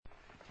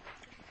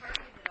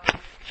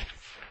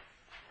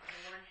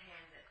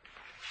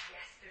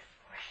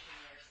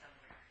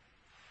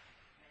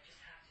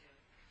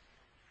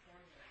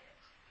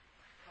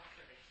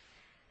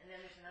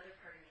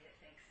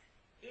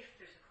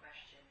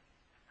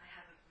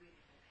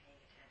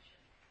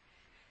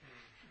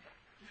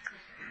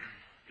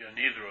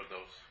neither of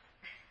those.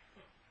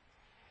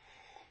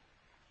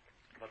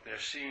 But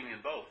they're seeing in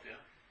both, yeah?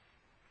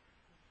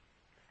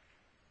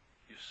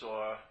 You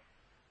saw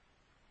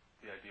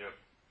the idea of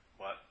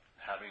what?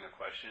 Having a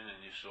question,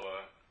 and you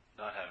saw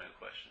not having a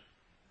question.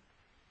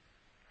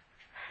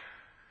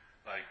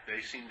 Like,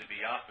 they seem to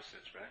be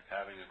opposites, right?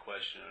 Having a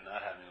question or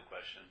not having a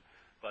question.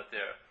 But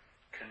they're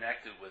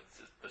connected with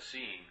the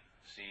seeing.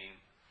 Seeing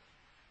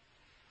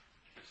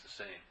is the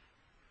same.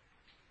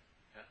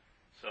 Yeah?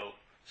 So,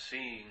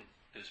 seeing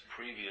is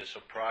previous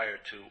or prior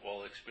to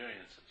all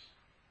experiences.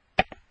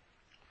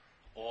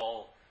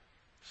 All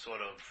sort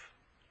of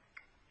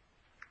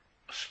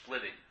a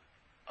splitting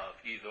of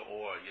either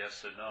or,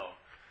 yes or no.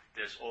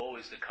 There's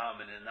always the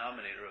common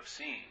denominator of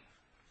seeing.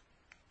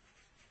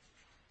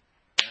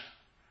 Yeah?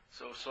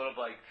 So sort of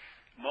like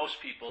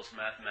most people's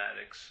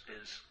mathematics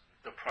is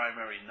the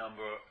primary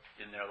number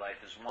in their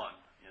life is 1.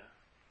 Yeah?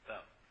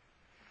 Them.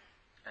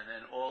 And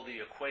then all the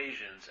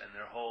equations and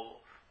their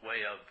whole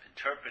way of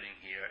interpreting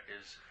here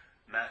is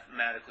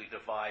mathematically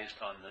devised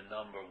on the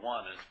number 1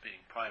 as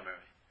being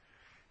primary.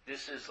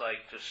 This is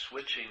like just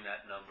switching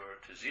that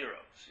number to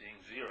 0, seeing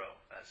 0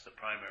 as the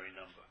primary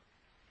number.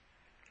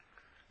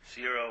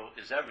 0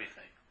 is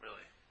everything,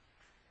 really.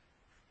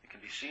 It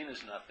can be seen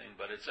as nothing,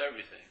 but it's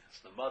everything. It's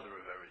the mother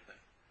of everything.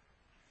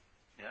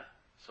 Yeah?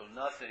 So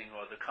nothing,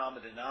 or the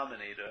common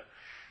denominator,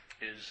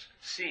 is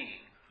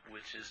seeing,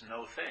 which is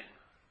no thing,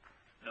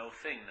 no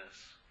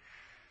thingness.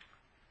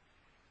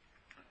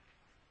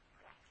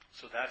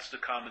 So that's the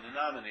common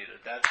denominator.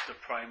 That's the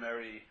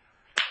primary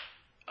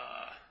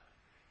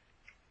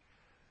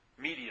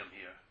medium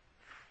here.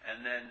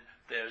 And then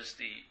there's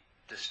the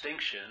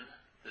distinction,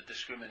 the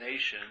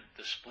discrimination,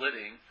 the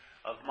splitting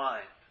of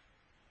mind.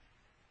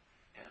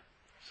 Yeah?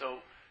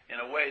 So, in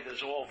a way,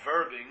 there's all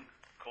verbing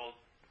called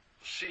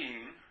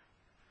seeing.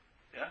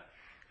 Yeah?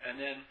 And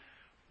then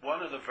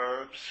one of the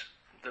verbs,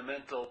 the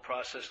mental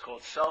process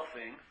called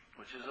selfing,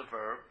 which is a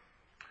verb,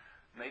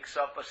 makes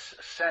up a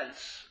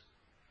sense,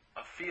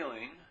 a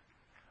feeling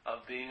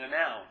of being a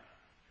noun.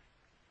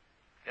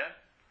 Yeah?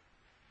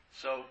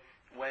 So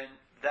when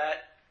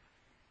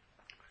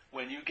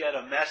you get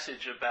a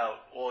message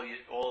about all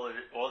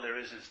there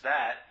is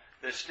that,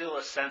 there's still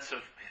a sense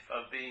of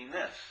being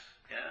this.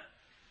 Yeah?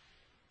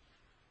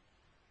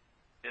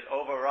 It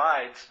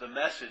overrides the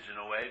message in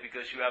a way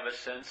because you have a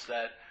sense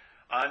that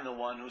I'm the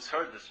one who's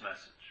heard this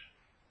message.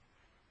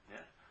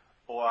 Yeah?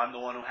 Or I'm the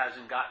one who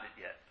hasn't gotten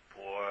it yet.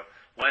 Or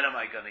when am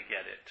I going to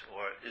get it?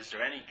 Or is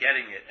there any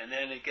getting it? And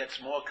then it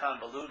gets more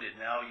convoluted.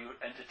 Now you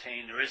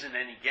entertain there isn't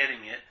any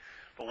getting it.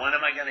 But when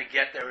am I going to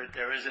get there?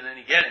 There isn't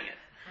any getting it.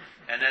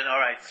 And then, all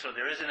right, so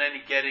there isn't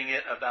any getting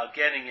it about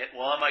getting it.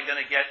 Well, am I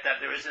going to get that?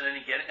 There isn't any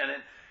getting it. And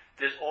then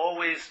there's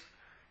always,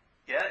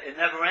 it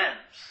never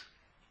ends.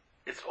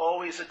 It's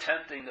always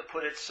attempting to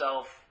put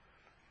itself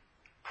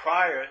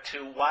prior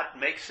to what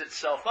makes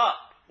itself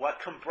up.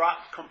 What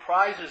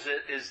comprises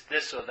it is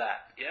this or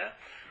that, yeah?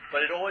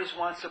 But it always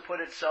wants to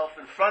put itself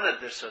in front of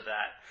this or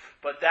that.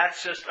 But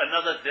that's just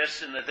another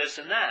this and a this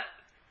and that,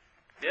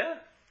 yeah?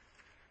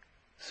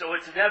 So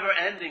it's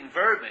never-ending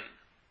verbing,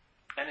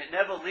 and it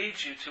never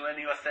leads you to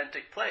any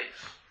authentic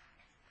place.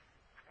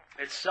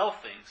 It's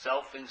selfing,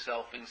 selfing,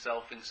 selfing,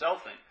 selfing,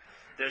 selfing.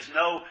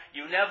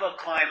 You never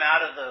climb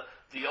out of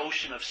the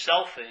ocean of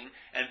selfing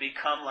and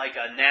become like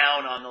a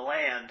noun on the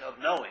land of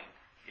knowing.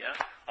 Yeah?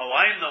 Oh,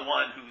 I'm the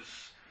one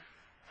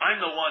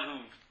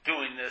who's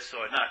doing this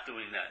or not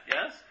doing that.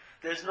 Yes?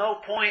 There's no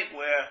point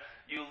where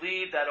you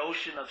leave that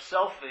ocean of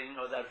selfing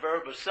or that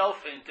verb of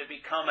selfing to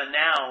become a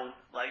noun.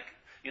 Like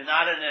you're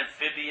not an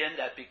amphibian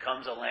that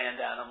becomes a land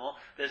animal.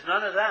 There's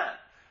none of that.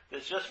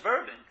 There's just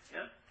verbing.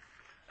 Yeah?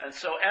 And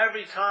so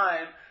every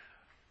time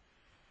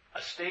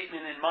a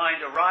statement in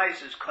mind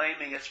arises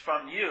claiming it's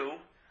from you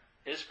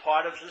is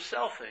part of the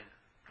selfing.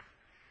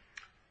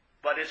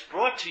 But it's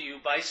brought to you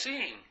by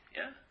seeing.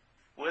 Yeah?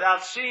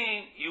 Without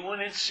seeing, you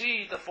wouldn't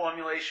see the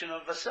formulation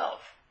of the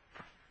self.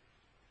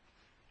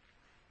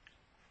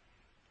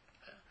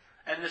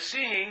 And the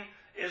seeing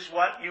is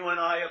what you and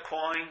I are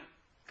calling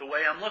the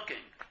way I'm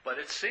looking. But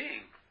it's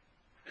seeing,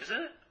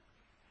 isn't it?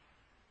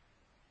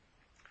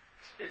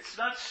 It's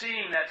not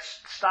seeing that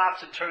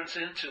stops and turns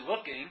into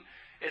looking.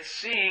 It's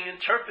seeing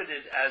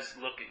interpreted as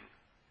looking.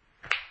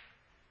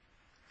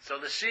 So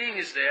the seeing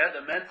is there.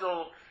 The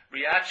mental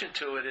reaction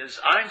to it is,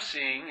 I'm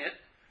seeing it,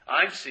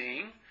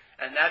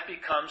 and that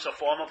becomes a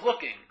form of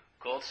looking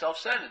called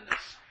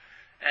self-centeredness.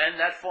 And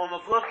that form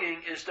of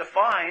looking is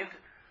defined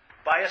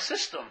by a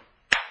system.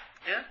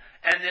 Yeah?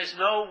 And there's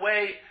no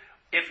way,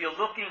 if you're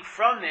looking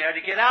from there,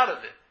 to get out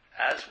of it,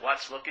 as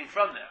what's looking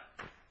from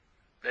there.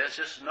 There's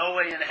just no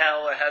way in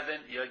hell or heaven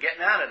you're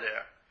getting out of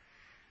there.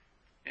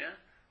 Yeah?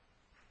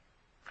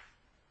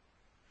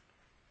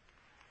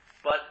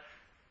 But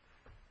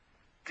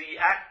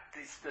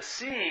the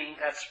seeing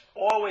that's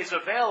always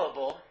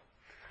available,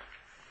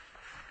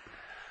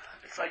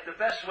 it's like the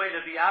best way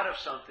to be out of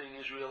something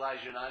is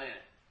realize you're not in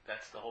it.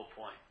 That's the whole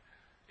point.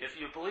 If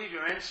you believe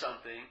you're in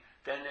something,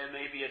 then there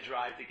may be a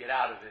drive to get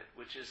out of it,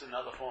 which is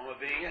another form of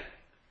being in it.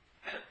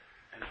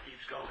 And it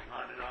keeps going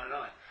on and on and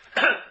on.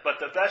 But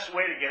the best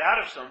way to get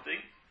out of something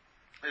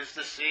is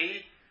to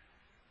see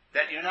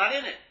that you're not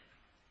in it.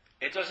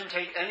 It doesn't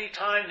take any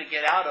time to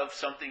get out of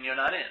something you're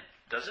not in,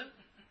 does it?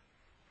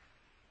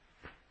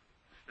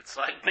 It's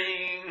like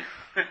being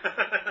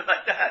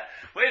like that.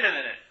 Wait a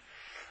minute.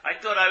 I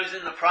thought I was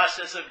in the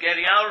process of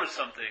getting out of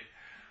something.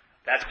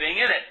 That's being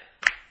in it.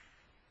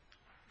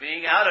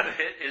 Being out of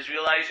it is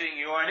realizing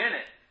you aren't in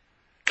it.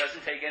 It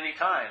doesn't take any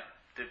time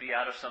to be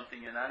out of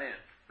something you're not in.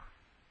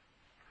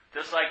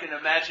 Just like an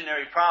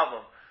imaginary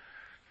problem.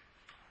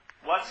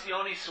 What's the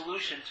only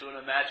solution to an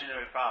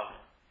imaginary problem?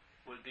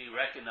 Would be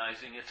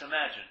recognizing it's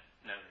imaginary,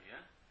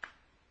 yeah?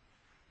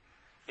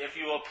 If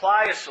you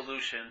apply a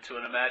solution to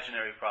an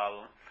imaginary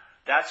problem,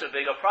 that's a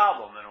bigger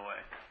problem in a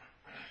way.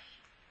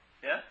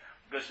 Yeah?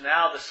 Because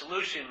now the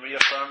solution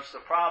reaffirms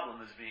the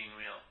problem as being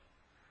real.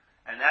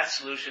 And that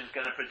solution is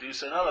going to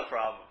produce another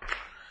problem.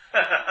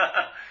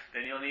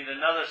 Then you'll need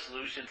another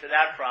solution to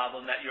that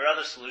problem that your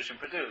other solution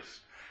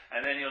produced.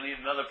 And then you'll need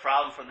another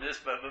problem from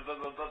this,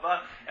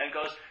 and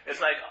goes,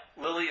 it's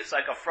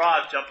like a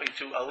frog jumping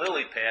to a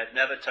lily pad,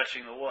 never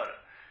touching the water.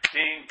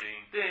 Ding,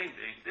 ding, ding,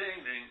 ding,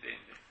 ding, ding, ding,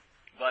 ding.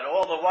 But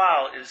all the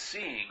while is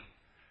seeing.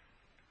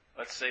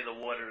 Let's say the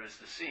water is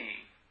the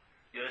seeing.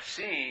 You're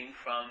seeing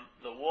from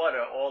the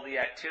water all the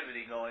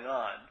activity going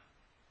on,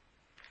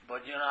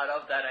 but you're not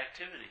of that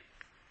activity.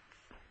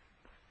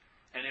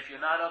 And if you're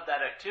not of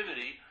that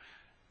activity,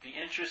 the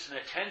interest and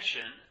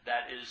attention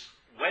that is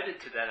wedded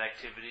to that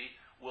activity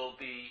will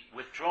be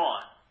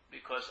withdrawn,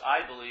 because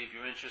I believe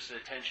your interest and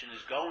attention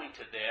is going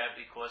to there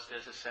because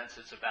there's a sense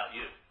it's about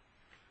you.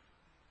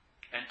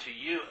 And to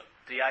you,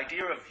 the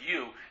idea of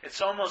you,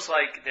 it's almost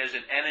like there's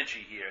an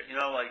energy here. You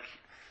know, like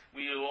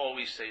we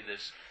always say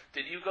this.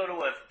 Did you go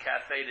to a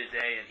cafe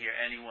today and hear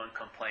anyone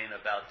complain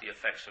about the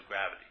effects of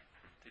gravity?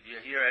 Did you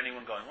hear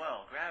anyone going,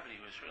 well, gravity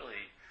was really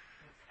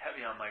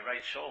heavy on my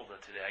right shoulder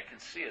today. I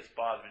can see it's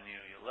bothering you.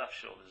 Your left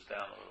shoulder's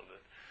down a little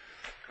bit.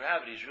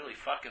 Gravity's really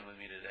fucking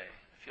with me today.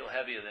 I feel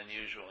heavier than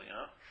usual, you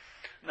know?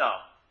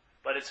 No.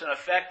 But it's an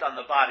effect on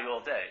the body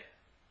all day.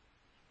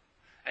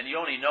 And you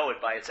only know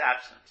it by its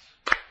absence.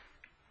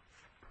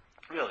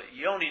 Really.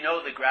 You only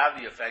know the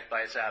gravity effect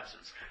by its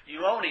absence.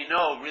 You only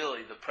know,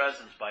 really, the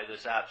presence by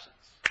this absence.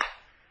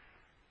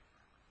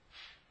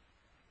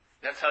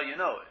 That's how you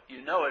know it.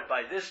 You know it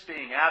by this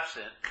being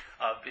absent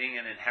of being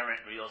an inherent,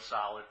 real,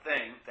 solid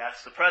thing.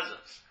 That's the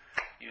presence.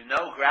 You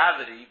know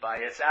gravity by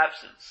its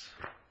absence.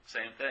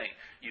 Same thing.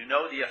 You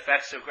know the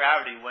effects of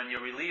gravity when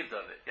you're relieved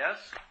of it, yes?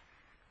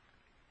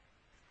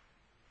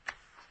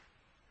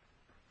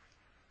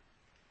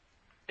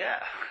 Yeah.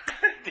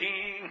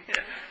 Ding.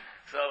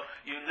 So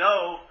you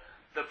know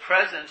the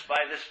presence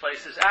by this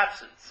place's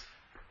absence.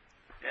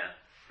 Yeah?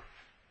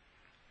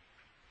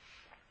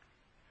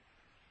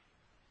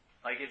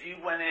 Like if you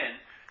went in,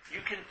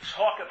 you can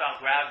talk about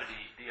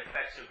gravity, the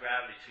effects of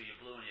gravity till you're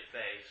blue in your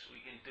face.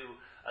 We can do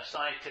a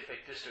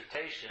scientific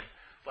dissertation,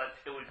 but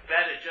it would be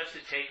better just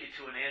to take you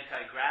to an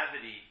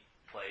anti-gravity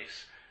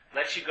place,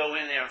 let you go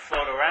in there and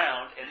float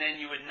around, and then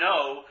you would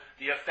know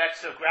the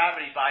effects of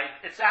gravity by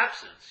its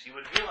absence. You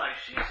would realize,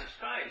 Jesus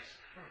Christ,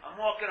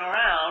 I'm walking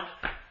around,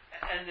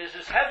 and there's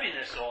this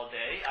heaviness all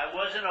day I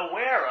wasn't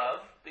aware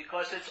of,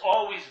 because it's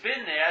always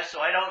been there, so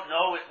I don't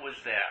know it was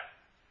there.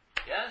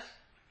 Yes?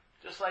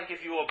 Just like if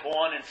you were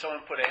born and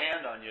someone put a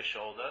hand on your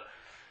shoulder,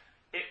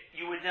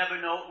 you would never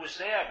know it was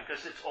there,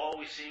 because it's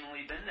always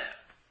seemingly been there.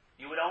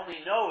 You would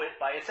only know it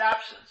by its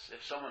absence.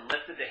 If someone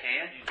lifted the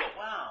hand, you'd go,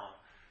 wow,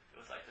 it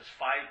was like this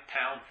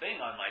 5-pound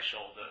thing on my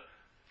shoulder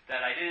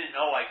that I didn't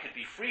know I could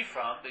be free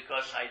from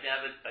because I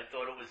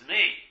thought it was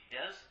me.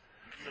 Yes?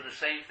 So the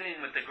same thing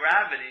with the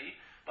gravity,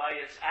 by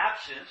its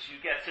absence, you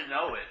get to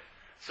know it.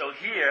 So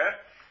here,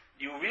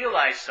 you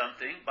realize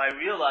something by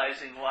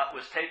realizing what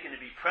was taken to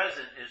be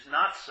present is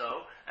not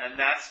so, and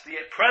that's the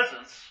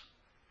presence.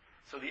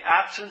 So the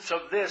absence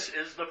of this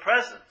is the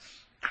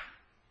presence.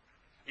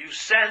 You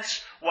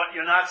sense what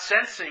you're not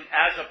sensing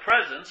as a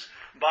presence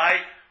by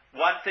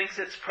what thinks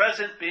it's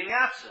present being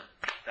absent.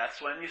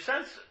 That's when you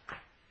sense it.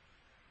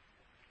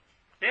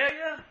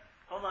 Yeah.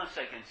 Hold on a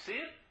second. See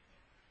it?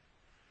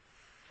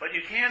 But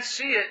you can't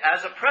see it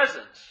as a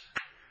presence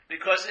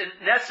because it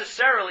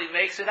necessarily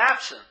makes it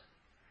absent.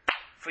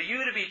 For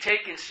you to be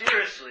taken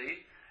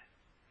seriously,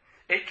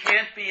 it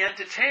can't be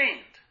entertained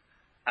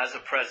as a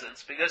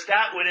presence because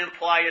that would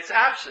imply its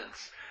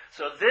absence.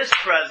 So this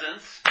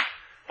presence,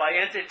 by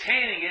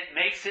entertaining it,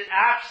 makes it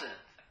absent.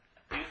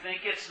 You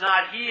think it's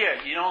not here.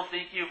 You don't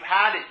think you've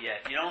had it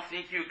yet. You don't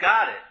think you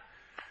got it.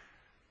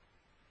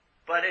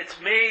 But it's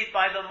made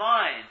by the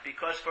mind,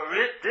 because for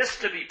this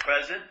to be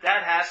present,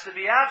 that has to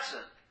be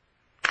absent.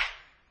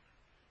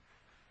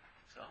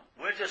 So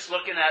we're just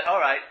looking at, all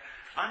right,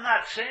 I'm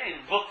not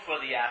saying look for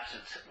the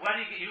absence.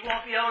 You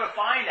won't be able to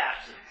find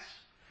absence.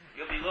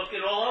 You'll be looking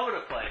all over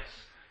the place,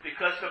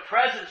 because the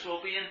presence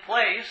will be in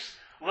place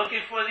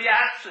looking for the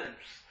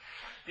absence.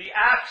 The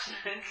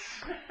absence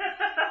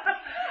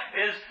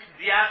is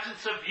the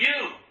absence of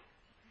you.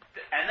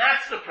 And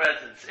that's the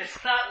presence.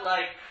 It's not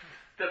like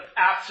the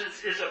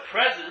absence is a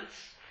presence,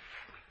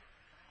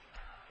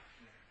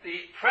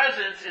 the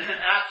presence is an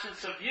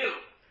absence of you.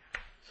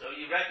 So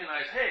you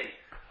recognize, hey,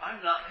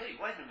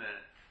 wait a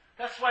minute.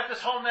 That's what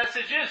this whole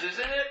message is,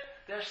 isn't it?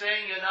 They're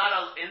saying you're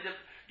not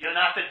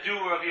the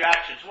doer of your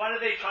actions. What are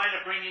they trying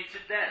to bring you to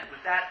then with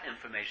that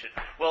information?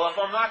 Well, if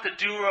I'm not the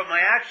doer of my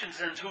actions,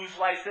 then whose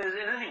life is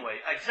it anyway?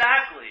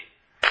 Exactly.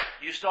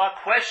 You start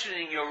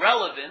questioning your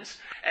relevance,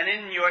 and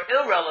in your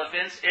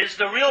irrelevance is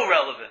the real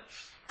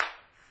relevance.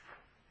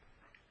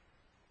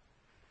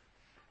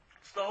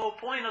 It's the whole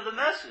point of the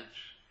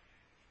message.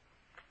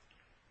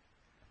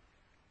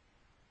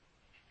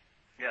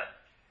 Yeah.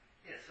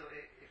 Yeah, so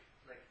if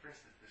like, for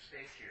instance, the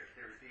space here, if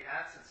there was the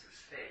absence of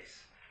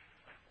space,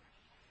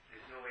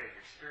 there's no way of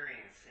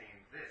experiencing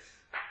this.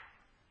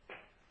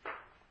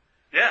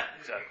 Yeah,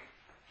 exactly.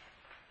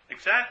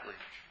 Exactly.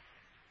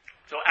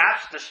 So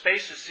the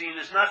space is seen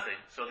as nothing.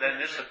 So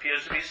then this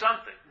appears to be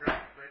something.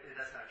 Right, but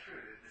that's not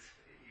true.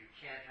 You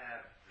can't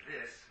have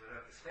this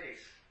without the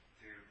space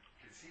to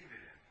conceive it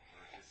in,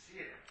 or to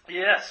see it in.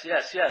 Yes.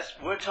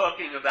 We're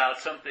talking about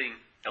something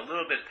a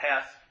little bit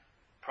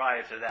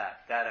prior to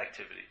that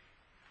activity.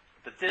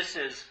 But this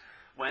is,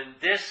 when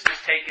this is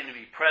taken to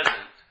be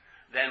present,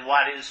 then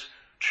what is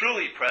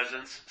truly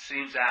presence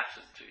seems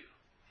absent to you.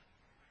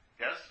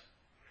 Yes?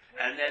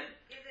 And then...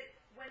 Is it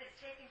when it's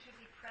taken to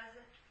be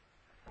present,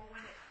 or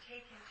when it's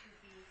taken to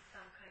be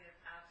some kind of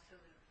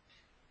absolute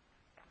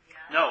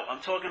reality? No,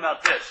 I'm talking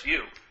about this,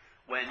 you.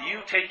 When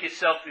you take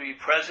yourself to be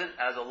present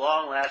as a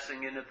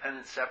long-lasting,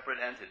 independent, separate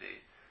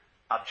entity,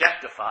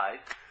 objectified,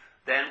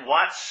 then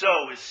what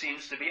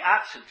seems to be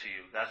absent to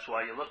you. That's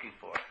why you're looking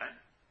for it, right?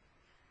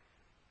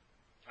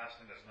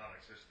 Absent as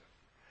non-existent.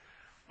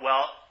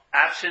 Well,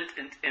 absent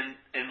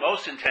in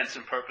most intents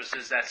and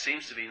purposes, that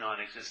seems to be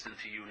non-existent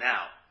to you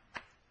now.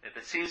 If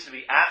it seems to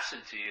be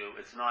absent to you,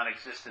 it's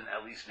non-existent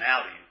at least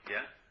now to you,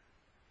 yeah?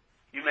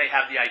 You may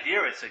have the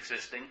idea it's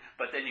existing,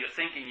 but then you're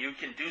thinking you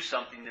can do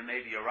something to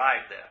maybe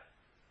arrive there,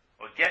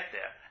 or get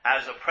there,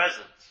 as a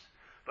presence.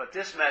 But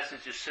this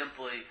message is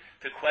simply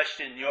to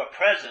question your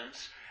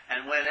presence,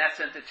 and when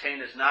that's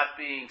entertained as not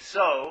being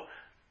so,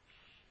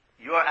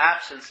 your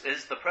absence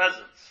is the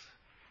presence.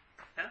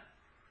 Yeah?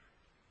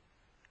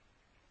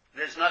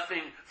 There's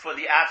nothing for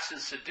the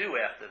absence to do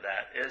after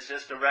that. It's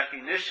just a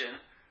recognition.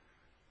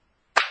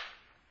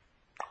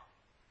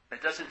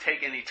 It doesn't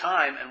take any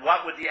time, and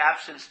what would the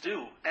absence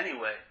do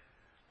anyway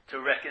to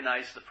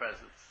recognize the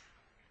presence?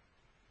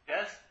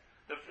 Yes?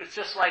 It's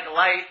just like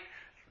light.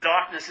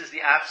 Darkness is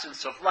the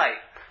absence of light.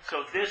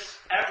 So this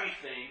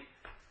everything,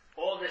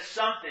 all this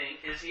something,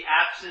 is the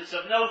absence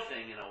of no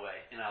thing in a way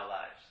in our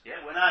lives.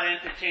 Yeah? We're not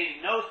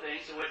entertaining no thing,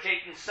 so we're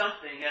taking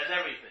something as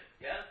everything.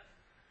 Yeah?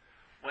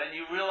 When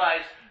you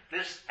realize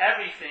this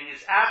everything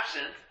is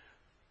absent,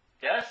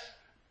 yes?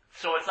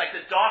 So it's like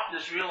the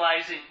darkness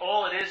realizing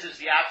all it is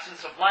the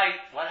absence of light.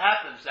 What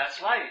happens? That's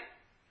light.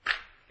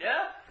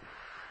 Yeah?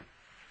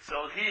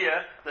 So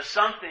here, the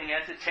something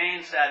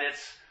entertains that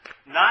it's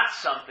not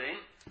something.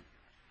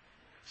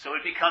 So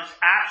it becomes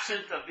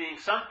absent of being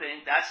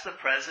something. That's the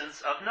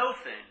presence of no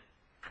thing.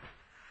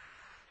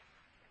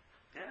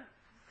 Yeah?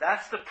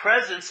 That's the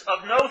presence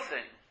of no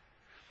thing.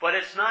 But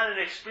it's not an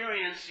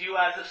experience you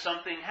as a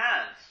something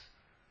has.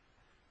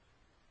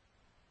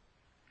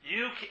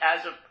 You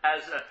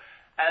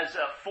as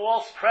a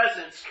false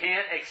presence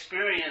can't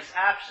experience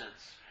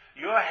absence.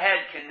 Your head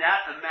cannot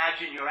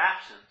imagine your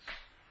absence.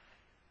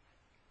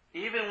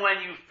 Even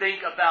when you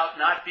think about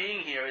not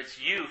being here, it's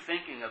you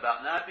thinking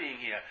about not being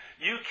here.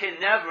 You can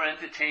never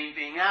entertain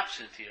being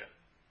absent here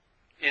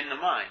in the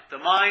mind. The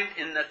mind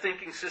in the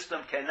thinking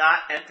system cannot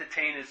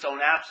entertain its own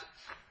absence.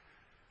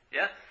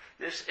 Yeah?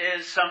 This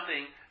is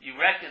something you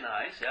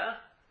recognize, yeah?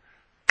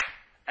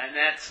 And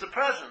that's the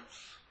presence.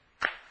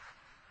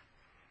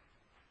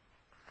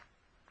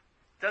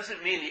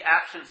 Doesn't mean the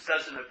absence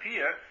doesn't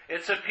appear.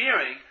 It's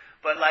appearing,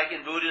 but like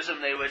in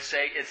Buddhism they would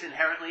say it's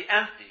inherently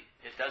empty.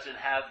 It doesn't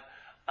have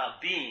a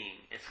being.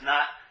 It's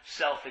not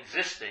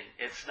self-existing.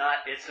 It's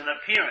an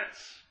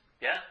appearance.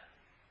 Yeah?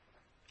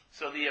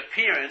 So the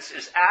appearance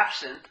is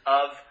absent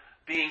of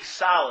being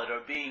solid or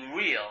being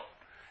real.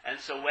 And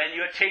so when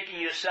you're taking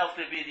yourself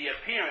to be the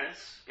appearance,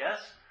 yes,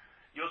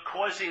 you're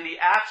causing the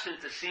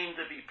absent to seem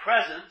to be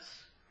presence.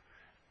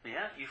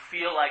 Yeah? You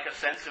feel like a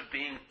sense of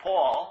being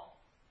Paul,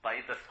 by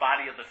the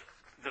body of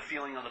the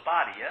feeling of the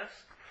body, yes?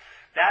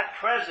 That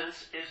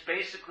presence is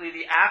basically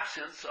the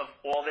absence of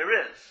all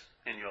there is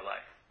in your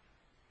life.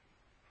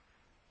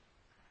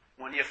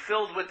 When you're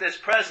filled with this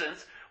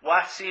presence,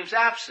 what seems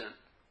absent?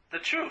 The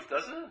truth,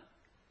 doesn't it?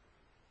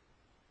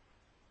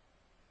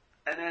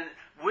 And then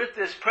with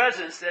this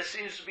presence, there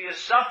seems to be a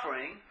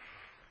suffering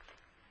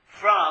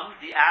from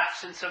the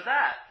absence of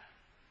that.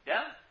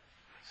 Yeah?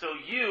 So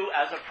you,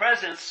 as a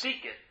presence,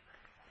 seek it.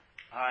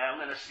 All right, I'm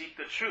going to seek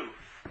the truth.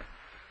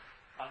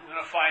 I'm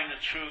going to find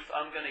the truth,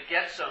 I'm going to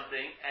get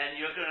something, and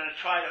you're going to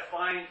try to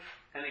find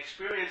an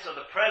experience of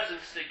the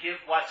presence to give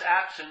what's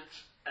absent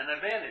an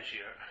advantage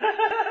here.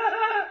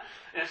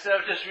 Instead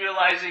of just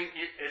realizing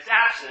it's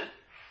absent,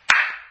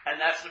 and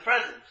that's the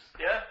presence,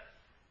 yeah?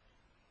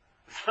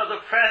 So the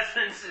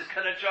presence is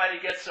going to try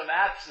to get some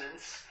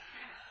absence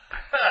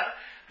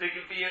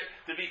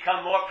to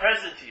become more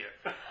present here.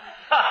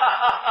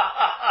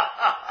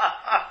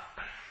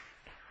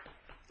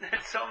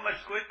 It's so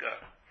much quicker.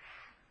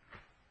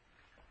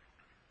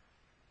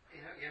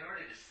 You know, in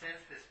order to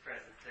sense this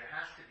presence, there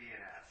has to be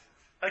an absence.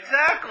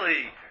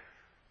 Exactly. Okay.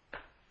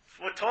 That's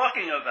what we're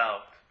talking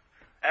about.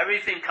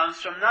 Everything comes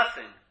from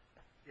nothing.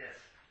 Yes,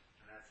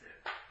 and that's it.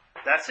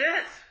 That's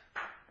it.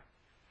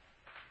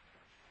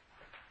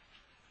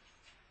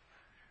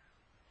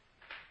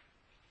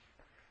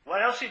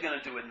 What else are you going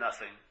to do with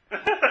nothing?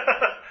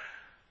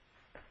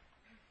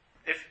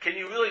 Can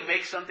you really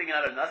make something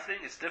out of nothing?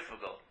 It's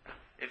difficult.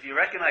 If you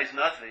recognize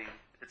nothing,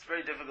 it's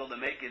very difficult to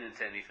make it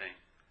into anything.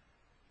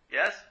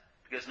 Yes?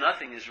 Because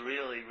nothing is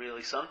really,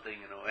 really something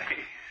in a way.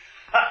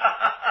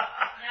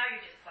 Now you're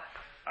just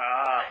fucking.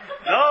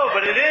 No,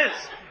 but it is.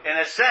 In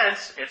a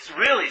sense, it's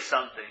really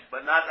something,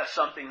 but not a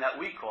something that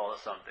we call a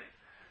something.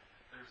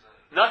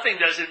 Nothing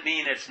doesn't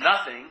mean it's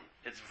nothing.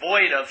 It's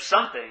void of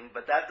something,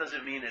 but that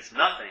doesn't mean it's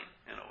nothing,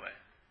 in a way.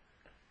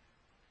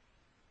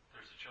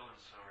 There's a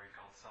children's story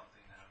called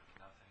Something Out of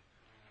Nothing.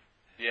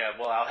 Yeah,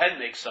 well, our head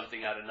makes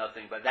something out of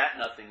nothing, but that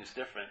nothing is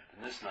different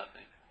than this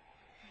nothing.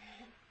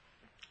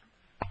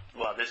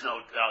 Well, there's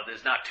not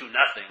two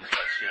nothings,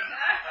 but,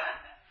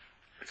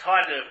 it's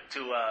hard to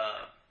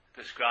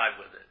describe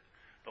with it.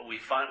 But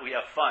we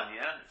have fun,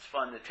 yeah? It's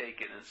fun to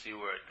take it and see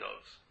where it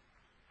goes.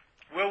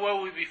 Where were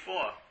we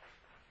before?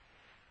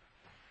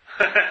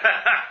 Weren't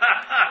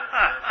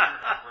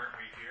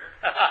we here?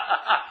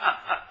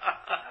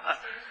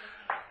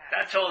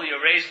 That totally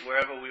erased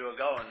wherever we were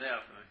going there.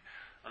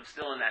 I'm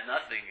still in that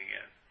nothing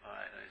again. All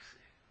right, I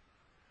see.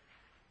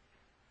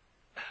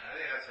 I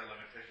think that's a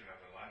limitation of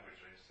the language.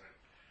 It's like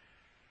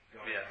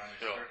going Yeah, around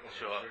in sure, circles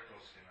sure. and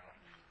circles,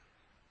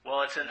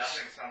 Well, it's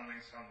Nothing, something,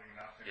 something,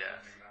 nothing,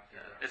 yes, something, nothing.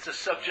 yeah. It's a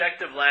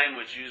subjective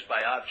language used by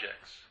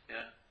objects.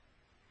 Yeah.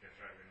 You're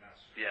driving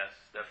nuts. Yes,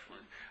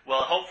 definitely.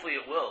 Well, hopefully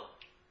it will.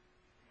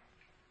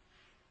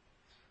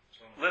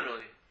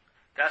 Literally.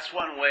 That's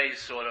one way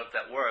sort of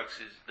that works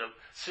is the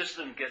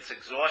system gets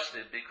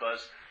exhausted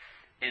because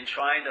in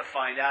trying to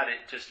find out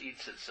it just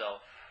eats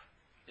itself.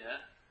 Yeah?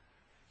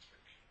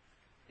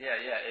 Yeah.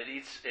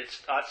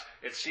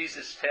 It sees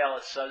its tail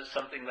as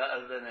something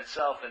other than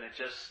itself and it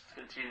just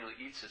continually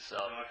eats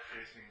itself. Dog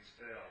chasing its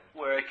tail.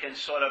 Where it can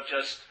sort of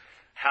just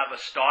have a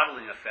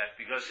startling effect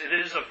because it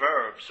is a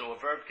verb, so a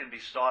verb can be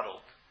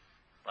startled.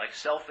 Like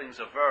selfing's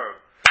a verb.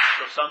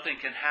 So something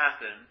can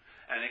happen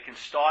and it can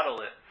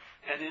startle it.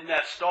 And in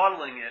that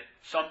startling it,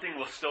 something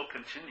will still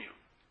continue.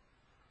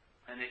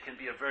 And it can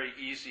be a very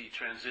easy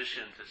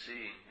transition to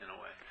seeing, in a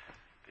way.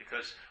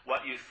 Because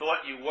what you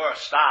thought you were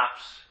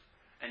stops,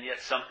 and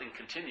yet something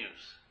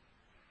continues.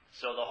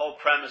 So the whole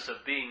premise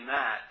of being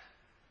that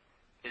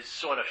is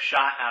sort of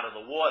shot out of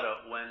the water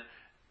when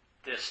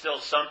there's still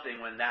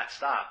something when that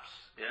stops.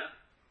 Yeah?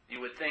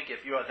 You would think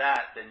if you're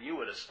that, then you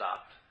would have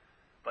stopped.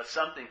 But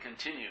something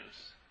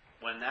continues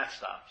when that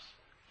stops.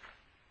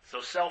 So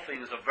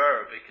selfing is a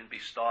verb. It can be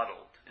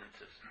startled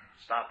into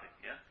stopping,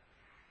 yeah?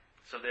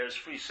 So there's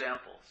free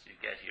samples you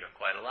get here,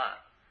 quite a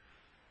lot.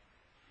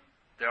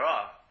 There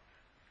are.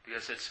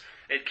 Because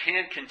it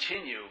can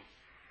continue.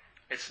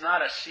 It's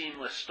not a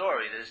seamless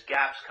story. There's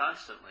gaps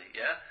constantly,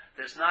 yeah?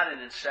 There's not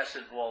an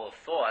incessant wall of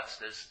thoughts.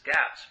 There's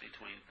gaps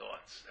between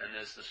thoughts. And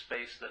there's the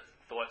space that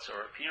thoughts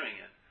are appearing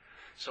in.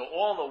 So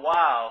all the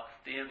while,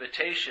 the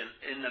invitation,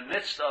 in the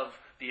midst of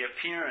the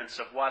appearance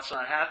of what's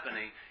not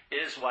happening,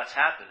 is what's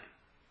happening.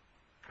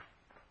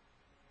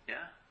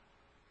 Yeah?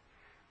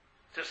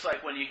 Just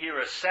like when you hear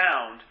a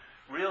sound,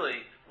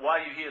 really,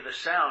 why you hear the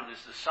sound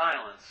is the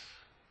silence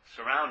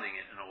surrounding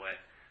it in a way.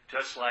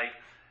 Just like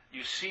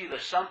you see the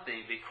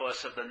something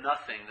because of the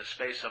nothing, the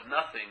space of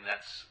nothing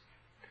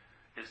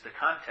is the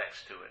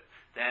context to it.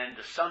 Then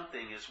the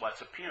something is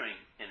what's appearing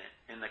in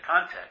it, in the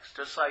context.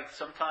 Just like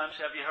sometimes,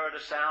 have you heard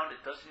a sound?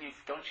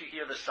 Don't you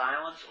hear the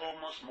silence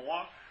almost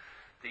more?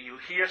 That you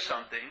hear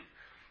something,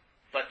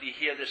 but you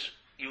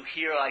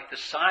hear like the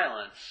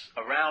silence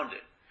around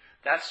it.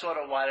 That's sort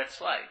of what it's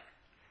like.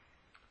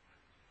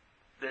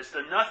 There's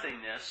the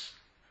nothingness,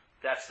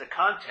 that's the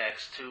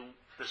context to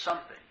the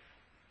something.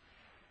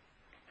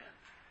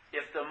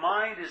 If the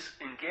mind is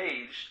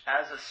engaged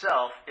as a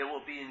self, it will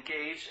be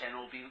engaged and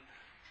will be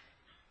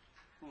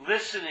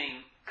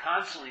listening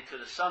constantly to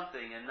the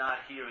something and not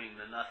hearing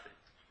the nothing.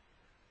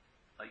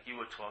 Like you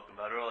were talking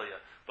about earlier.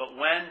 But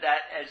when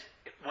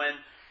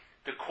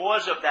the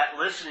cause of that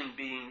listening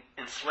being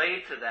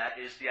enslaved to that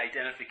is the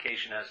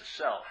identification as a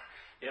self.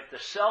 If the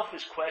self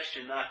is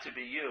questioned not to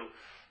be you,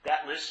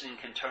 that listening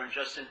can turn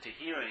just into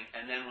hearing,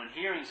 and then when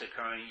hearing's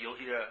occurring, you'll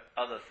hear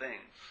other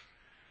things.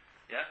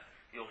 Yeah?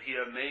 You'll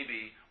hear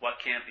maybe what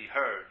can't be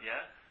heard,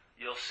 yeah?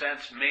 You'll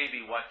sense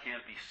maybe what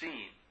can't be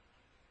seen.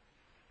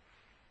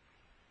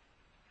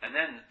 And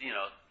then,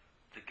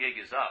 the gig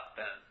is up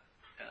then.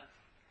 Yeah?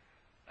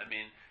 I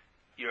mean,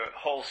 your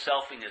whole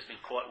selfing has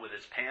been caught with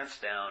its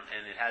pants down,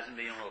 and it hasn't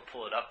been able to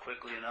pull it up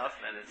quickly enough,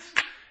 and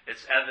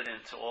it's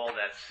evident to all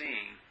that's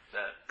seeing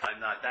that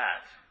I'm not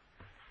that.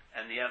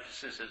 and the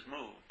emphasis has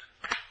moved.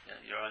 Yeah,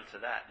 you're onto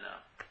that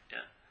now.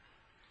 Yeah.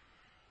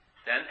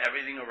 Then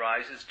everything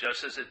arises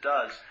just as it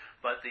does,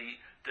 but the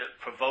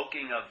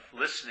provoking of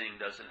listening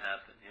doesn't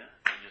happen. Yeah,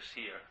 you just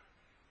hear.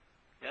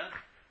 Yeah,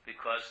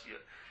 because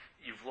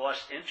you've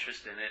lost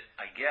interest in it,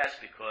 I guess,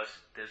 because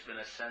there's been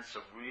a sense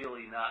of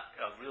really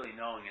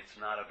knowing it's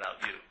not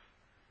about you.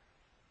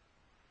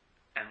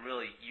 And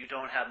really, you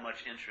don't have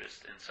much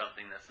interest in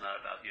something that's not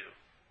about you.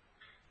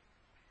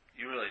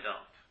 You really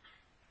don't.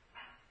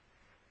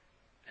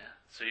 Yeah.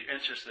 So your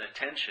interest and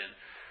attention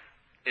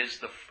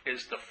is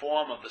the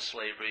form of the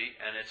slavery,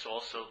 and it's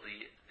also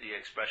the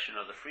expression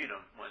of the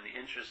freedom. When the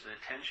interest and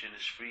attention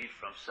is freed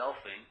from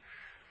selfing,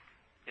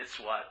 it's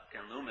what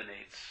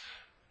illuminates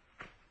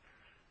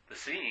the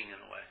seeing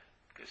in a way.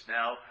 Because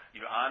now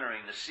you're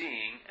honoring the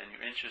seeing, and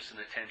your interest and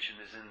attention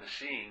is in the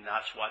seeing,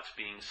 not what's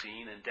being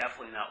seen, and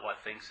definitely not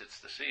what thinks it's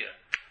the seer.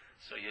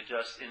 So you're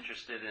just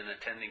interested in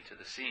attending to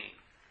the seeing.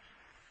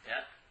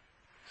 Yeah?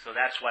 So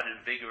that's what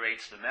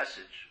invigorates the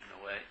message, in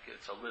a way.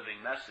 It's a living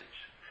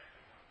message.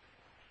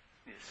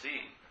 You're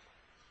seeing,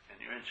 and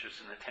your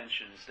interest and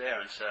attention is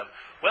there. Instead of,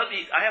 well,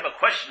 I have a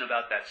question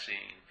about that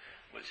seeing,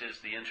 which is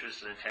the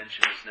interest and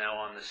attention is now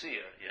on the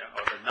seer, yeah,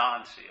 or the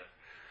non-seer.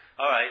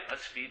 All right,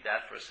 let's feed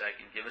that for a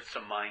second. Give it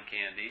some mind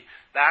candy.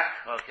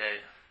 Back, okay,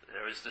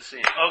 there is the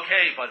seeing.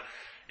 Okay, but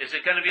is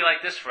it going to be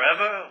like this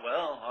forever?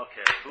 Well,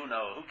 okay, who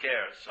knows? Who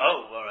cares?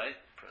 Oh, all right,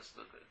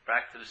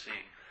 back to the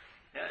seeing.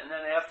 Yeah, and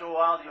then after a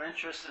while, your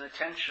interest and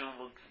attention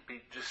will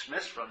be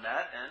dismissed from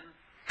that, and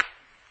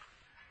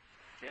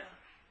yeah,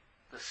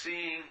 the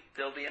seeing,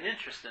 there'll be an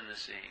interest in the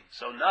seeing.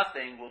 So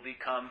nothing will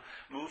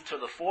moved to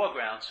the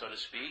foreground, so to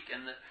speak,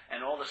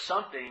 and all the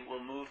something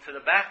will move to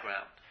the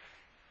background.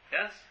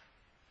 Yes?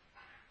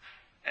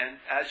 And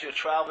as you're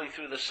traveling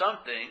through the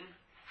something,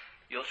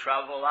 you'll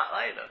travel a lot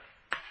later.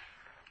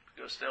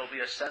 Because there'll be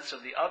a sense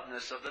of the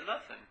upness of the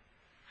nothing.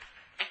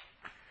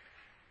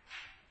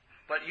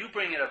 But you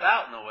bring it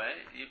about in a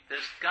way.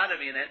 There's got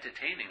to be an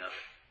entertaining of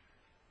it.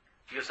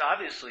 Because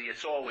obviously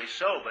it's always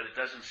so, but it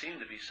doesn't seem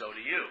to be so to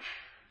you.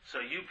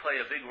 So you play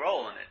a big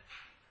role in it.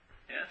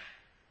 Yeah?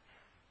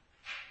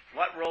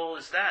 What role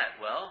is that?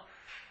 Well,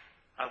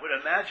 I would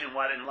imagine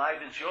what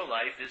enlivens your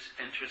life is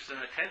interest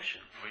and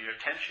attention. Where your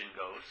attention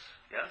goes,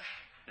 yeah,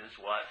 is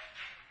what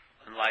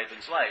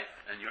enlivens life.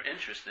 And your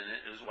interest in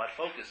it is what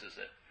focuses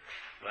it.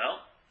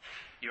 Well,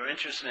 your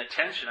interest and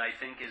attention, I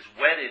think, is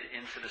wedded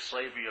into the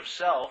slavery of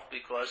self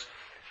because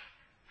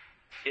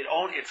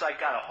it's like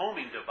got a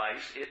homing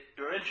device.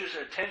 Your interest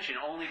and attention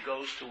only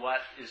goes to what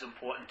is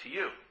important to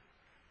you.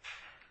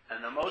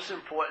 And the most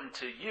important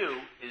to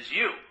you is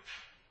you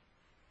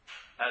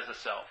as a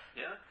self.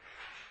 Yeah?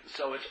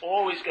 So it's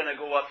always going to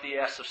go up the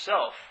ass of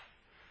self.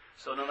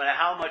 So no matter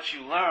how much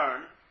you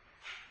learn,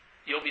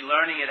 you'll be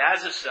learning it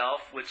as a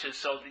self, which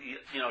is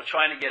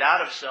trying to get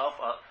out of self.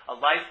 A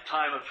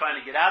lifetime of trying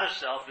to get out of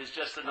self is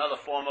just another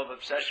form of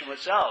obsession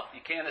with self.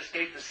 You can't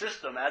escape the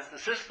system as the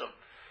system.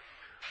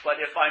 But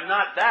if I'm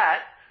not that,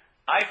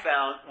 I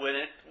found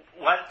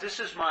this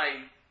is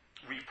my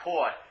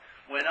report.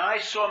 When I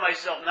saw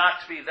myself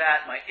not to be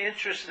that, my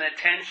interest and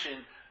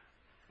attention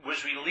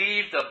was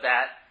relieved of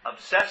that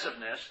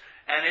obsessiveness,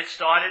 and it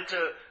started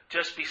to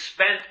just be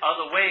spent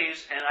other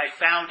ways, and I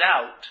found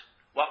out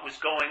what was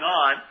going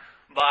on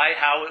by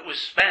how it was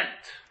spent.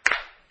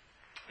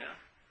 Yeah?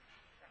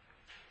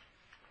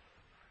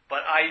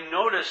 But I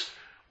noticed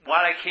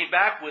what I came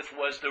back with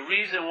was the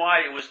reason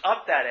why it was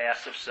up that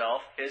ass of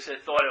self is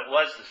it thought it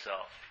was the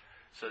self.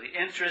 So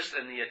the interest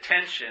and the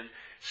attention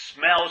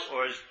smells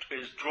or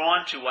is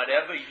drawn to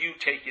whatever you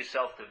take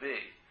yourself to be.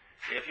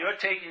 If you're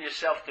taking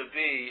yourself to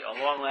be a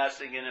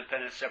long-lasting,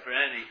 independent, separate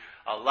entity,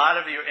 a lot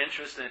of your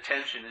interest and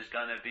attention is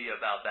going to be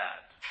about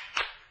that.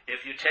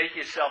 If you take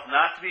yourself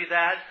not to be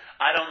that,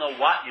 I don't know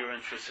what your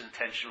interest and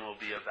attention will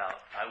be about.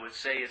 I would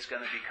say it's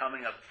going to be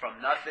coming up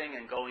from nothing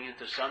and going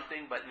into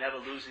something, but never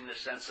losing the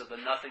sense of the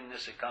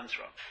nothingness it comes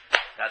from.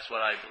 That's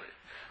what I believe.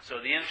 So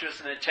the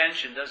interest and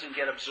attention doesn't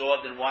get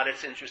absorbed in what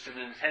it's interested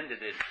and intended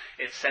in.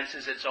 It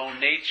senses its own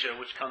nature,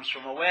 which comes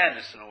from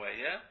awareness in a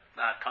way, yeah?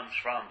 Not comes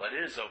from, but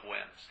is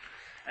awareness.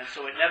 And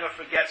so it never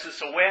forgets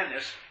its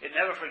awareness. It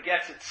never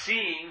forgets its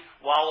seeing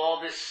while all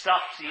this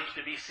stuff seems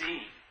to be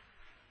seen.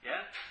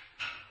 Yeah?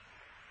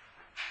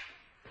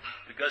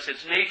 Because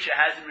its nature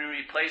hasn't been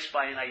replaced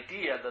by an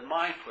idea the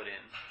mind put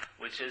in,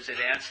 which is it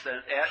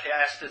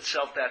asked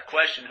itself that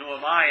question, who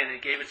am I? And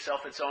it gave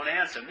itself its own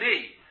answer,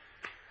 me.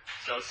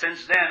 So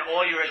since then,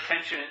 all your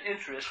attention and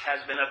interest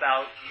has been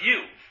about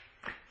you,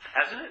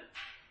 hasn't it?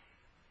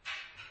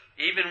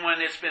 Even when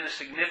it's been a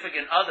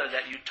significant other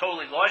that you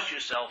totally lost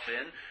yourself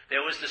in,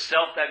 there was the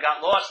self that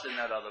got lost in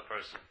that other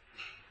person.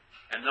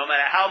 And no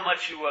matter how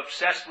much you were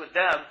obsessed with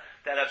them,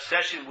 that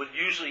obsession would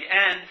usually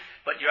end,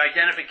 but your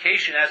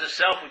identification as a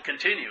self would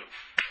continue.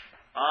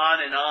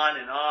 On and on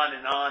and on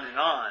and on and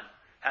on.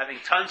 Having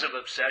tons of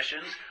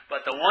obsessions,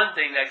 but the one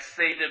thing that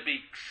stayed to be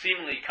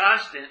seemingly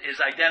constant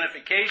is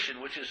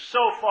identification, which is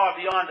so far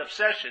beyond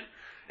obsession,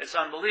 it's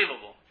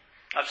unbelievable.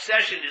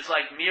 Obsession is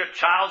like mere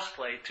child's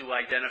play to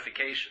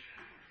identification.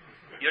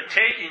 You're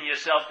taking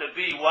yourself to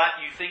be what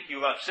you think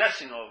you're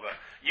obsessing over.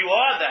 You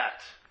are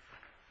that.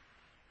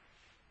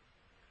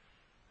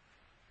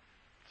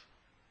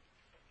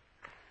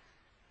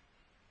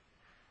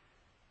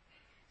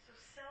 So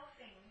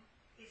selfing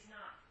is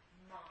not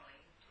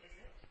mind, is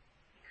it?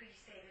 Could you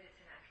say that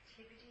it's an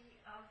activity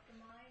of the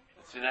mind?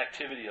 It's an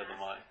activity of the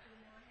mind. Aspect of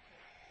the mind?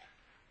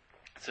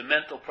 It's a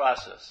mental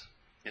process.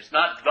 It's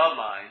not the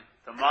mind.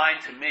 The mind,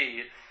 to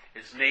me,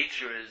 its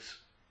nature is,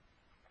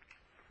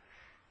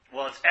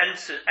 well, its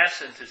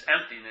essence is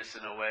emptiness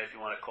in a way, if you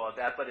want to call it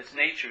that, but its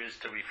nature is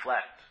to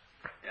reflect.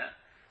 Yeah?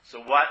 So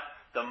what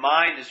the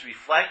mind is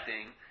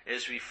reflecting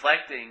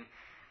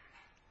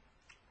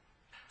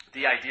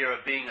the idea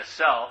of being a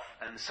self,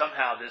 and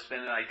somehow there's been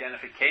an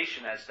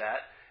identification as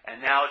that,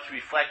 and now it's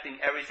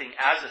reflecting everything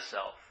as a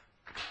self.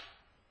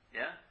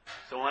 Yeah?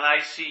 So when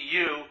I see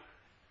you,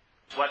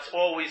 what's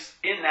always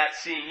in that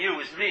seeing you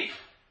is me.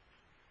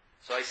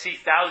 So I see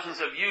thousands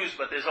of yous,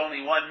 but there's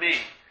only one me.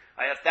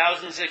 I have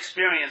thousands of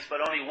experience, but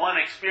only one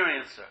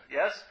experiencer.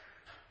 Yes?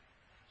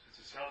 So it's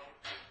a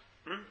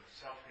self-enforcement?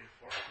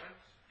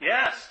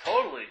 Yes,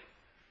 totally.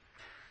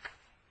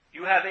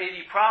 You have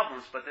 80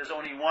 problems, but there's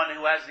only one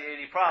who has the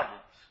 80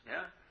 problems.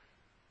 Yeah?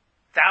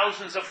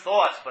 Thousands of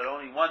thoughts, but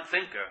only one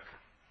thinker.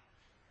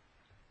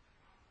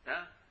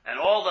 Yeah? And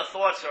all the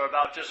thoughts are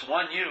about just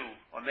one you,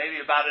 or maybe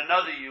about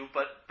another you,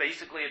 but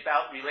basically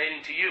about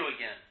relating to you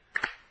again.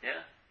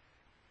 Yeah?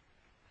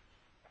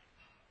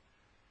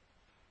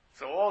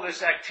 So all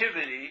this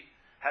activity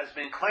has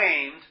been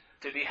claimed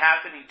to be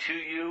happening to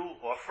you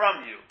or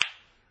from you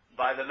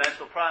by the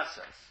mental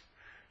process.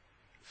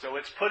 So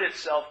it's put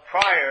itself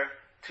prior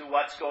to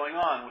what's going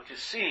on, which is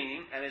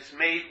seeing, and it's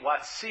made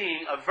what's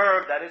seeing a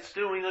verb that it's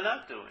doing or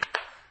not doing.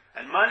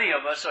 And many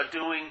of us are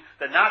doing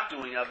the not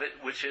doing of it,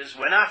 which is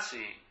we're not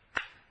seeing,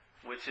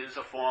 which is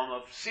a form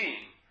of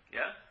seeing.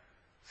 Yeah?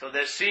 So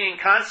they're seeing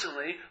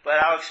constantly, but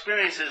our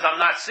experience is I'm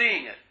not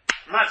seeing it.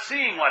 I'm not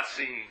seeing what's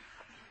seeing.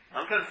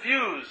 I'm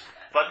confused,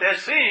 but they're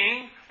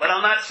seeing, but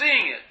I'm not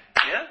seeing it.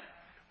 Yeah?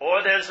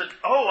 Or there's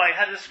I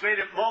had this great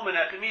moment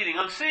at the meeting.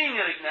 I'm seeing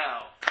it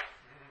now.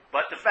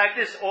 But the fact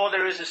is, all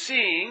there is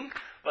seeing,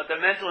 but the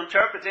mental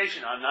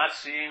interpretation, I'm not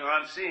seeing or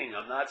I'm seeing.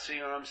 I'm not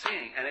seeing or I'm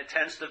seeing. And it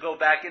tends to go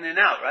back in and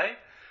out, right?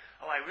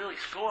 Oh, I really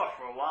saw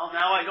for a while.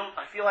 Now I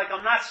feel like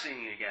I'm not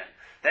seeing again.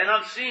 Then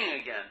I'm seeing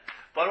again.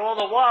 But all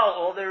the while,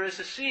 all there is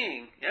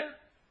seeing. Yeah?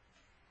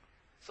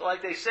 So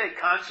like they say,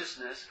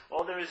 consciousness,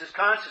 all there is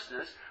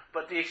consciousness,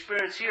 but the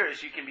experience here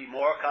is you can be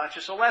more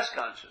conscious or less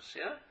conscious.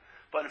 Yeah?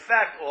 But in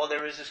fact, all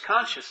there is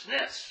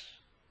consciousness.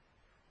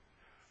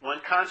 When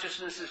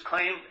consciousness is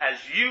claimed as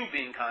you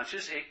being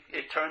conscious,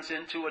 it turns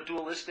into a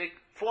dualistic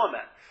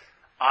format.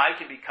 I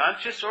can be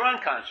conscious or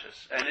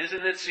unconscious. And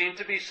isn't it seem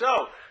to be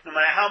so? No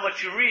matter how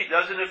much you read,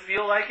 doesn't it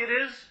feel like it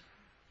is?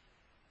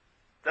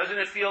 Doesn't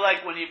it feel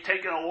like when you've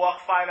taken a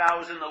walk 5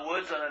 hours in the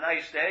woods on a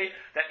nice day,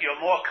 that you're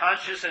more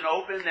conscious and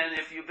open than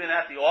if you've been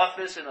at the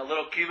office in a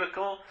little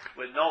cubicle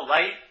with no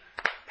light,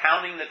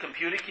 pounding the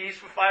computer keys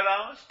for 5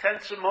 hours?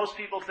 Most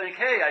people think,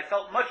 hey, I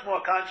felt much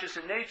more conscious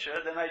in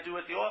nature than I do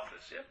at the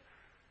office. Yeah?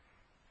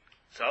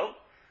 So,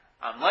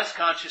 I'm less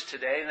conscious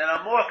today, and then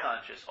I'm more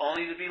conscious,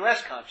 only to be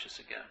less conscious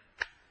again.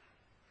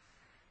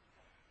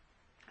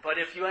 But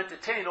if you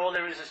entertain all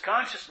there is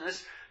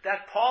consciousness,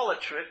 that parlor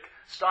trick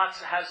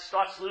starts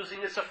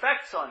losing its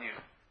effects on you.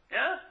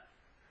 Yeah?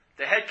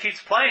 The head keeps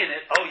playing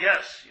it. Oh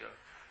yes,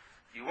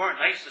 you weren't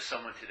nice to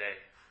someone today.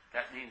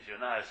 That means you're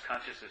not as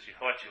conscious as you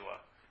thought you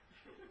were.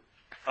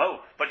 Oh,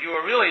 but you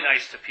were really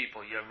nice to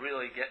people. You're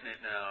really getting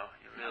it now.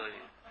 You're really...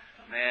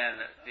 Man,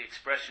 the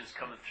expression's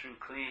coming through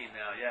clean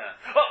now, yeah.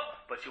 Oh,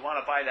 but you want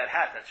to buy that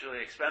hat, that's really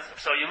expensive.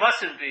 So you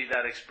mustn't be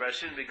that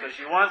expression because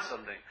you want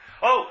something.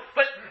 Oh,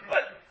 but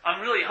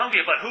I'm really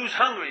hungry, but who's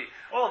hungry?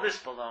 Oh, this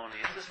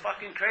baloney. This is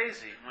fucking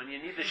crazy. When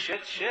you need to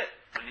shit.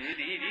 When you need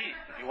to eat.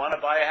 If you want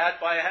to buy a hat,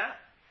 buy a hat.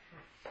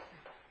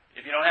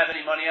 If you don't have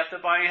any money after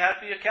buying a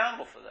hat, be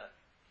accountable for that.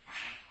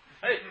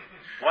 Hey,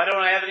 why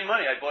don't I have any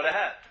money? I bought a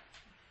hat.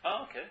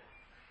 Oh, okay.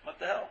 What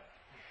the hell?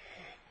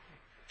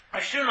 I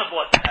shouldn't have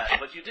bought the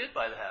hat, but you did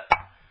buy the hat.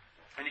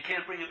 And you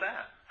can't bring it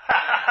back.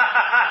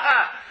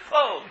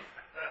 Oh!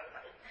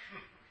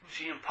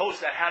 She imposed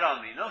that hat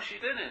on me. No, she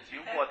didn't.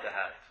 You bought the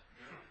hat.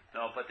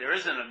 No, but there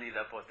isn't a me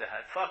that bought the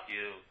hat. Fuck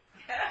you.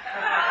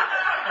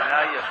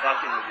 Now you're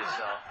fucking with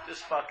yourself.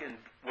 Just fucking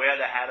wear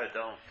the hat or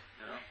don't.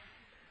 You know?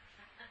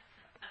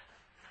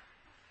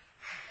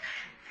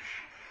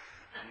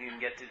 And you can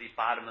get to the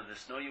bottom of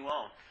this. No, you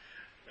won't.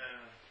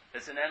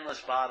 It's an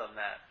endless bottom,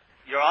 that.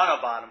 You're on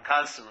a bottom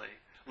constantly.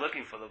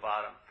 Looking for the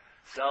bottom.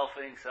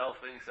 Selfing.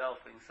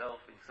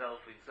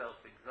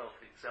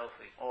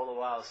 All the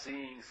while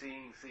seeing.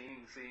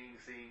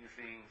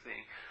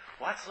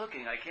 What's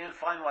looking? I can't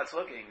find what's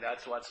looking.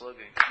 That's what's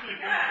looking.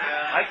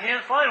 I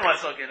can't find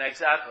what's looking.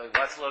 Exactly.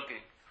 What's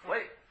looking?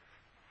 Wait.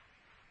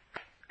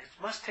 It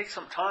must take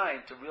some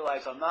time to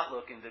realize I'm not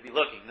looking to be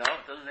looking. No,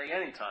 it doesn't take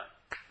any time.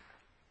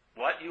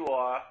 What you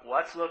are,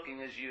 what's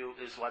looking is you,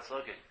 is what's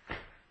looking.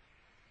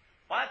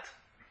 What?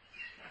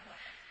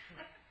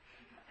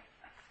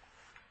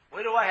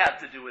 What do I have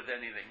to do with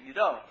anything? You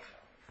don't.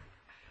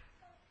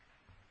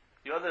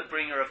 You're the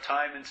bringer of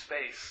time and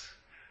space.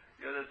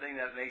 You're the thing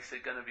that makes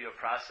it going to be a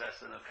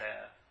process and a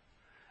path.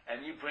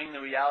 And you bring the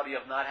reality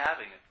of not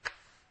having it.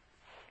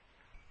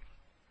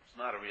 It's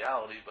not a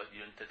reality, but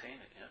you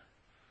entertain it, yeah?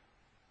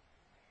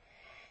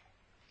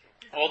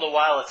 All the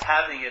while it's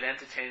having it,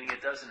 entertaining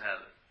it, doesn't have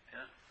it.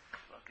 Yeah?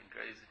 Fucking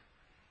crazy.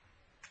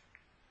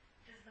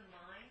 Does the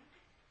mind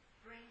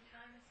bring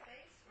time and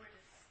space, or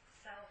does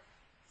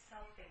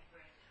selfing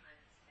bring time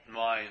and space?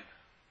 Mind.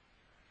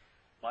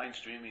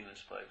 Mind's dreaming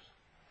this place.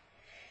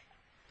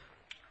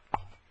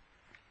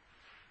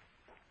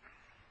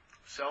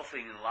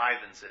 Selfing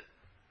enlivens it,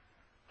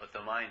 but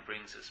the mind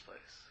brings this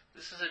place.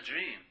 This is a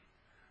dream.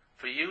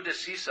 For you to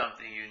see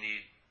something, you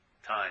need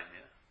time,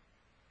 yeah?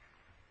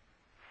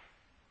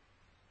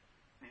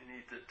 You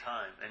need the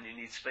time, and you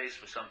need space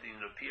for something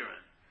to appear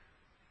in.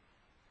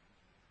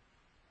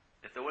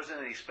 If there wasn't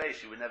any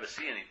space, you would never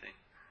see anything.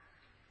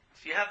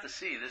 So you have to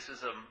see, this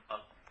is a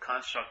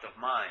construct of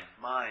mind.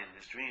 Mind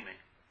is dreaming.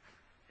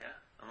 Yeah?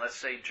 And let's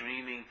say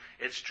dreaming,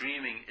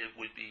 it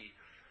would be,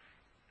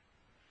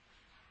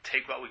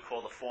 take what we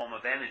call the form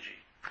of energy.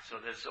 So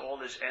there's all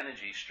this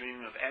energy,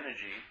 streaming of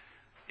energy,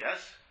 yes?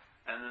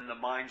 And then the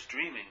mind's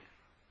dreaming.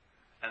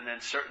 And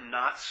then certain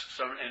knots,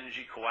 some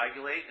energy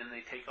coagulate and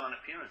they take on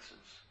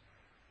appearances.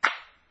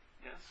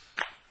 Yes?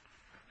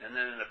 And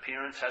then an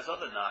appearance has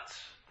other knots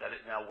that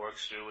it now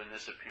works through in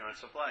this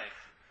appearance of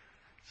life.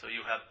 So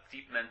you have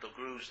deep mental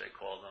grooves, they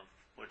call them,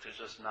 which is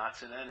just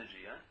knots in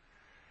energy. Yeah?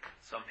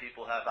 Some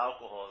people have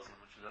alcoholism,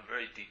 which is a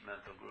very deep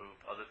mental groove.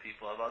 Other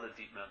people have other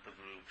deep mental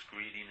grooves,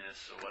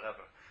 greediness or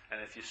whatever.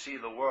 And if you see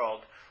the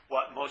world,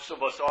 what most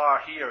of us are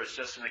here is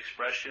just an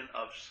expression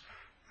of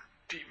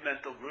deep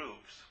mental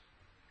grooves.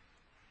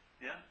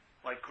 Yeah?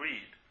 Like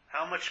greed.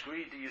 How much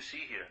greed do you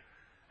see here?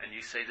 And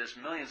you say there's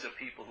millions of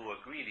people who are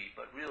greedy,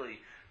 but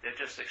really they're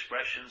just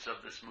expressions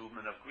of this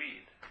movement of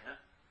greed. Yeah?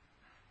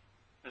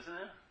 Isn't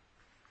it?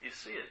 You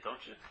see it,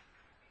 don't you?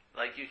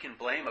 Like you can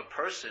blame a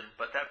person,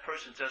 but that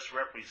person just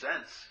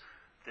represents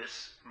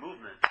this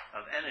movement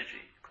of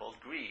energy called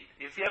greed.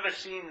 If you ever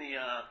seen the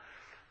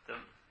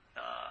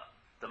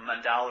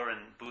mandala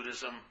in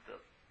Buddhism, the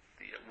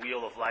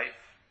wheel of life,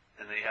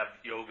 and they have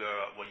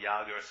yoga or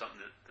yaga or something,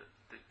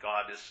 the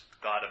god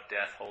of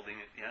death holding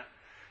it, yeah?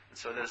 And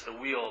so there's the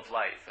wheel of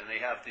life, and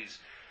they have these,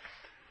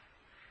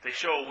 they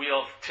show a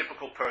wheel of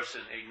typical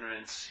person,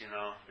 ignorance,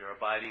 they're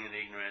abiding in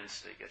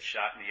ignorance, they get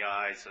shot in the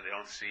eye so they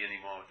don't see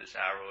anymore with this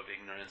arrow of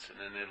ignorance, and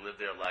then they live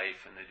their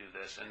life and they do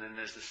this. And then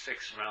there's the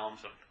 6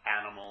 realms of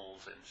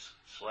animals and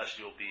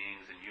celestial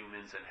beings and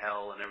humans and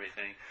hell and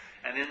everything.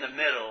 And in the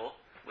middle,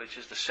 which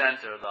is the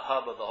center, the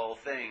hub of the whole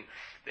thing,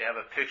 they have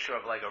a picture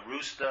of like a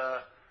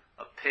rooster,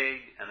 a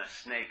pig, and a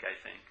snake, I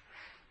think.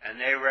 And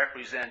they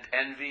represent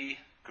envy,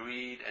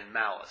 greed, and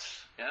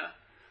malice. Yeah?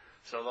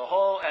 So the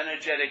whole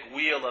energetic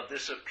wheel of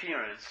this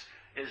appearance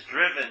is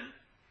driven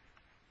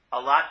a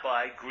lot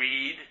by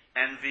greed,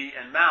 envy,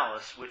 and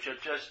malice, which are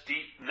just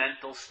deep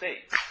mental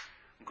states,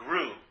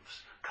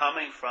 grooves,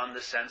 coming from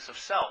the sense of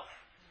self.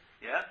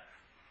 Yeah?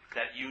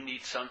 That you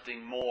need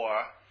something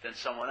more than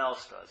someone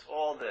else does.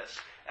 All this.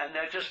 And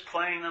they're just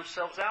playing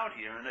themselves out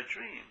here in a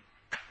dream.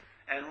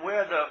 And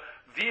we're the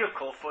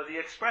vehicle for the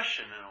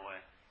expression in a way.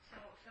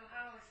 So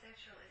how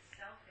essential is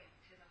selfing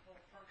to the whole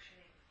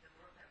functioning of the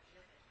world that we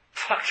live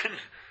in?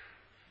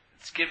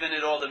 It's given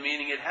it all the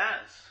meaning it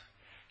has.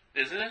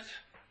 Isn't it?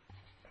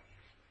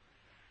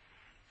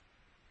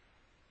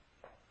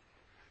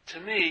 To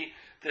me,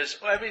 there's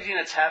everything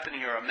that's happening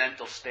here are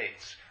mental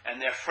states.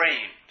 And they're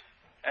framed.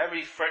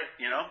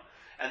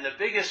 And the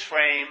biggest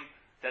frame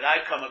that I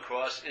come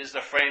across is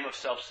the frame of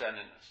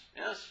self-centeredness.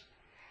 Yes?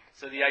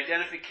 So the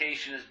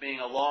identification as being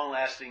a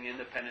long-lasting,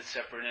 independent,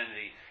 separate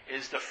entity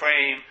is the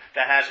frame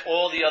that has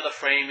all the other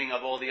framing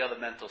of all the other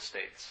mental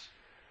states.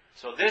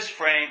 So this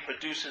frame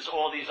produces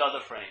all these other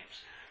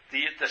frames.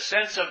 The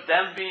sense of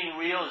them being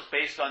real is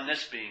based on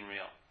this being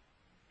real.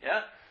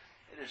 Yeah?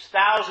 There's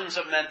thousands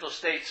of mental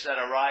states that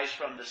arise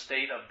from the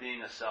state of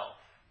being a self.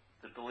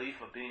 The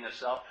belief of being a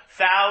self.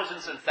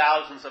 Thousands and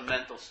thousands of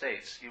mental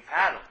states. You've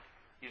had them.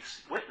 You've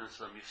witnessed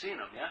them. You've seen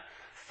them, yeah?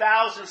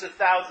 Thousands and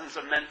thousands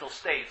of mental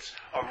states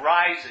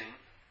arising,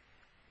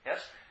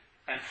 yes,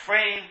 and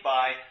framed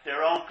by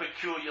their own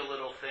peculiar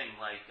little thing,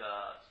 like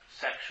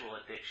sexual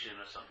addiction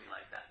or something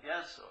like that,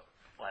 yes, or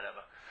whatever.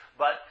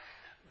 But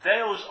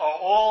those are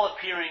all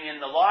appearing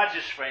in the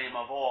largest frame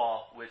of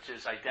all, which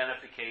is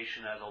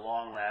identification as a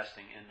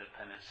long-lasting,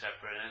 independent,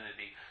 separate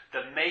entity.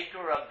 The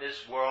maker of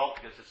this world,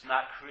 because it's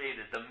not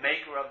created, the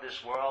maker of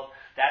this world,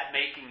 that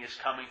making is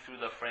coming through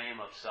the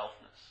frame of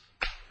selfness,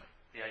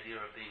 the idea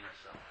of being a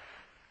self.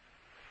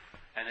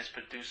 And it's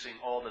producing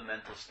all the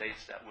mental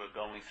states that we're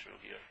going through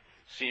here,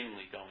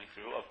 seemingly going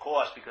through. Of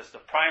course, because the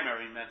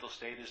primary mental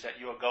state is that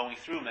you're going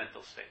through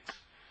mental states.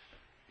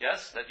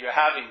 Yes? That you're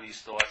having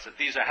these thoughts, that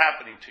these are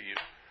happening to you.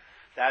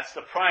 That's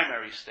the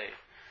primary state.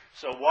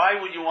 So why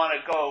would you want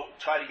to go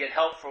try to get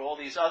help for all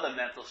these other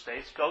mental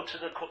states? Go to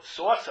the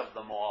source of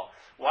them all.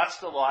 What's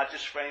the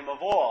largest frame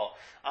of all?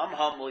 I'm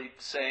humbly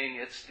saying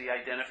it's the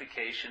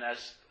identification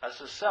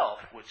as a self,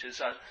 which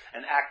is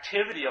an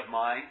activity of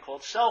mind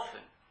called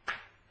selfing.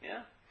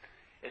 Yeah?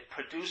 It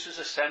produces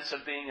a sense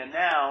of being a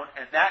noun,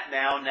 and that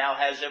noun now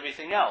has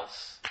everything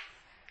else.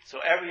 So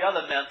every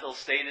other mental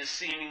state is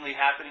seemingly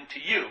happening to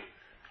you,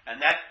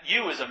 and that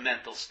you is a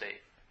mental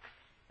state.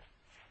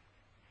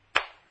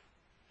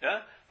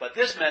 Yeah? But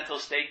this mental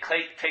state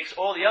takes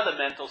all the other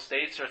mental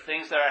states or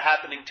things that are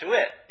happening to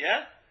it.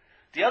 Yeah?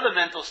 The other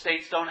mental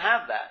states don't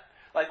have that.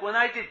 Like when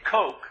I did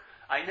coke,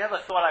 I never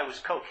thought I was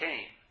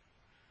cocaine,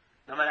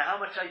 no matter how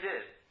much I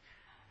did.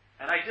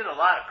 And I did a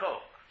lot of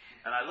coke,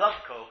 and I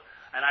loved coke,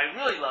 and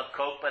I really loved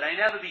coke, but I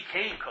never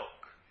became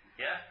coke.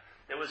 Yeah?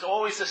 There was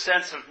always a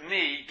sense of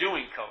me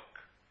doing coke.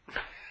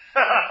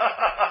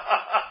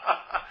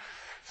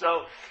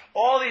 So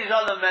all these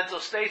other mental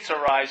states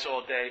arise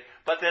all day,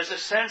 but there's a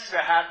sense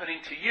they're happening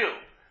to you.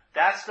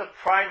 That's the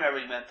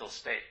primary mental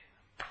state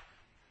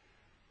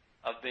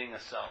of being a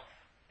self.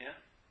 Yeah?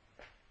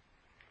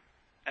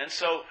 And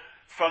so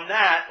from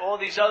that, all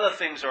these other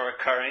things are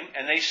occurring,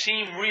 and they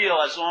seem real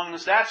as long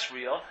as that's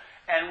real,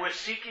 and we're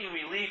seeking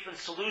relief and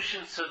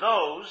solutions to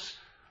those,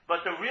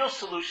 but the real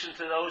solution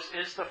to those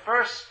is the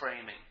first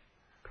framing.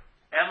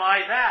 Am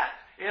I that?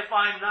 If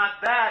I'm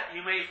not that,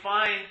 you may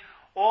find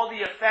all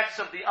the effects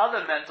of the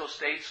other mental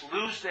states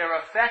lose their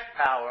effect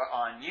power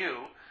on you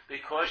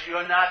because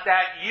you're not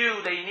that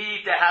you they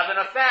need to have an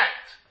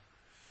effect.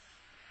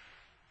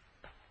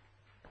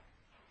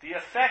 The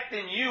effect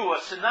and you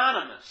are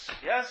synonymous,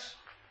 yes?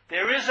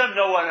 There is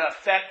no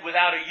effect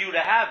without a you to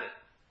have it.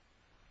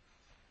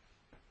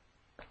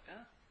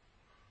 Yeah?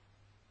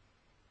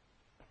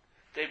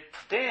 They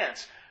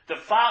dance.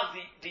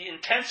 The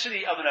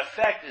intensity of an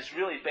effect is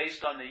really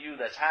based on the you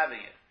that's having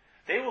it.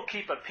 They will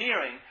keep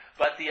appearing,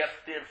 but the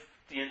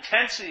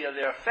intensity of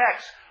their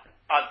effects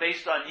are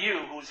based on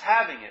you who's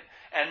having it.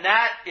 And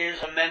that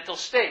is a mental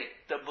state.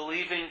 The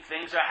believing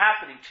things are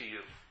happening to you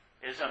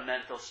is a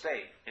mental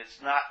state.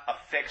 It's not a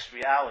fixed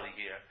reality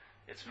here.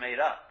 It's made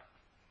up.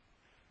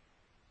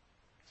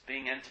 It's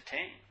being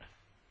entertained.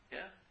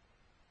 Yeah?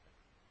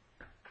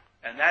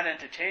 And that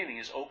entertaining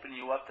is opening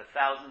you up to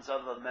thousands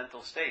of other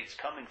mental states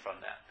coming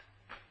from that.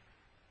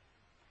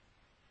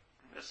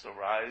 It's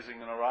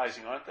arising and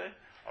arising, aren't they?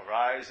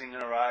 Arising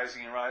and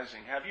arising and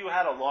arising. Have you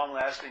had a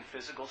long-lasting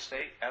physical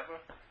state ever?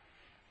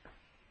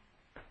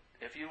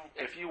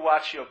 If you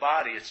watch your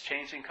body, it's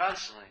changing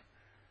constantly.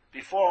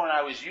 Before, when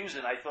I was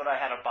using, I thought I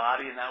had a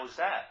body and that was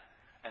that.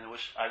 And it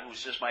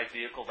was just my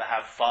vehicle to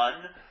have fun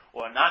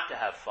or not to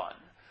have fun.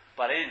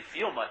 But I didn't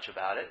feel much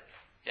about it.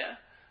 Yeah?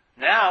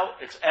 Now,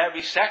 it's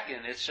every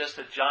second, it's just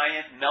a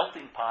giant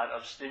melting pot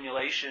of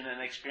stimulation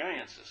and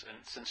experiences and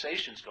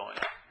sensations going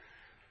on.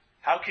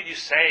 How could you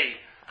say,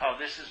 oh,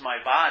 this is my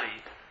body?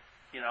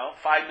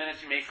 5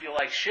 minutes you may feel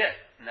like shit.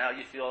 Now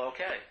you feel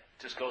okay.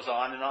 It just goes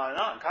on and on and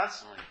on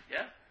constantly.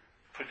 Yeah?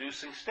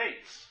 Producing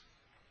states.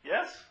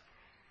 Yes?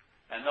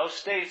 And those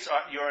states,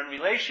 you're in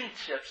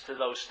relationships to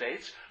those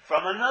states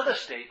from another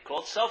state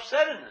called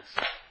self-centeredness.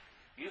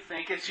 You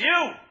think it's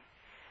you.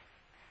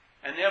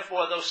 And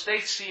therefore those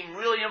states seem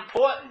really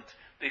important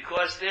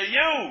because they're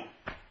you.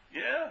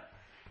 Yeah?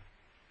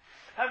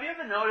 Have you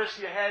ever noticed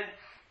your head,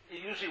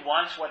 it usually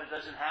wants what it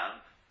doesn't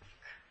have?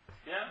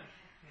 Yeah?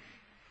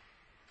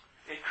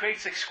 It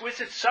creates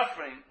exquisite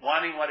suffering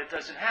wanting what it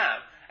doesn't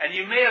have. And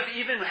you may have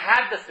even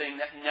had the thing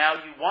that now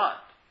you want.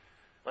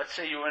 Let's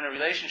say you're in a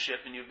relationship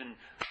and you've been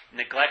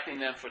neglecting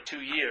them for 2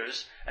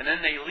 years, and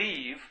then they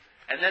leave,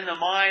 and then the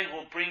mind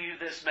will bring you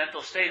this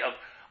mental state of,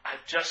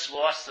 I've just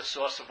lost the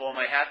source of all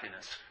my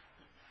happiness.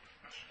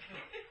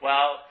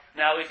 Well,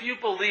 now if you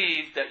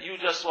believe that you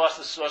just lost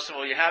the source of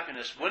all your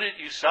happiness, wouldn't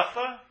you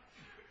suffer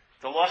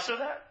the loss of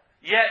that?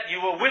 Yet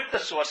you were with the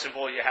source of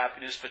all your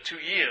happiness for 2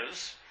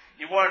 years.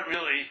 You weren't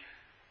really,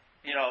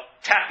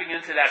 tapping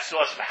into that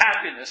source of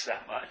happiness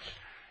that much.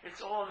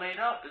 It's all made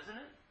up, isn't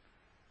it?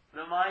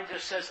 The mind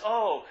just says,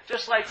 oh,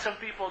 just like some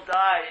people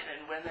die,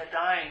 and when they're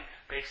dying,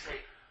 they say,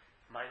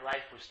 my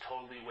life was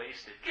totally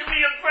wasted. Give me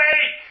a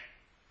break!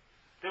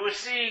 They were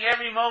seeing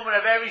every moment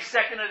of every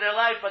second of their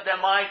life, but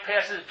their mind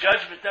passes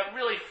judgment that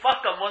really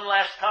fuck them one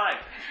last time.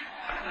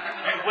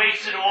 You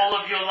wasted all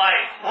of your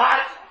life.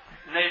 What?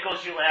 And there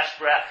goes your last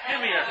breath.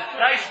 Give me a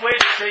nice way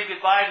to say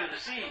goodbye to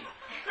the scene.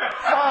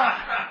 Fuck.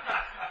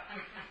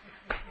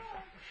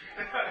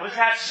 Was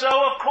that so?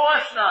 Of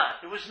course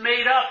not. It was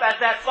made up at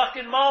that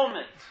fucking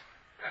moment.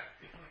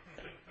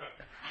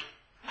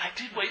 I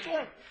did wait.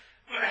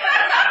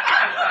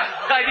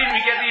 I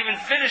didn't even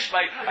finish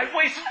I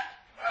wasted.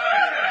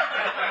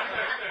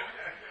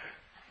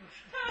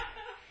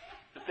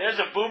 If there's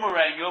a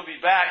boomerang, you'll be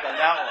back on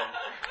that one.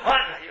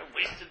 What? You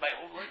wasted my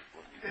whole life.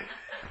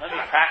 Let me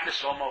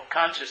practice homo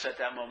conscious at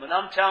that moment.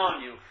 I'm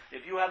telling you,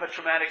 if you have a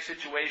traumatic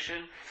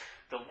situation,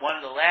 one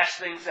of the last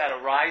things that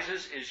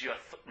arises is your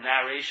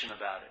narration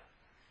about it.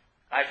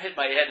 I've hit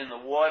my head in the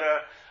water.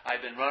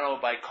 I've been run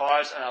over by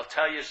cars, and I'll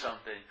tell you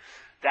something.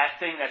 That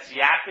thing that's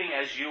yapping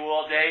as you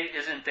all day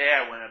isn't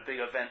there when a big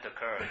event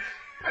occurs.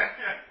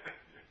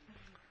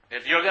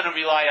 If you're going to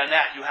rely on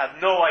that, you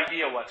have no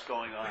idea what's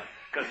going on,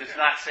 because it's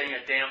not saying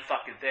a damn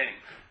fucking thing.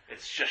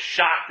 It's just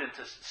shocked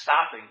into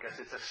stopping, because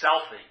it's a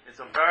selfing. It's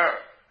a verb.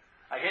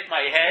 I hit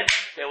my head.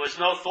 There was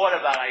no thought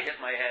about I hit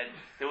my head.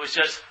 There was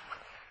just...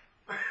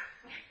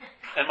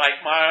 And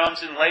my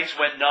arms and legs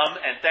went numb,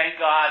 and thank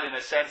God, in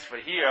a sense, for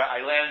here, I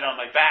landed on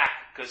my back,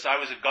 because I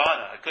was a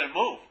goner. I couldn't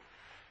move.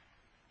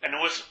 And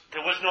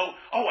there was no,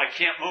 oh, I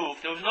can't move.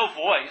 There was no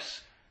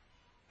voice.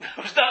 There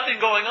was nothing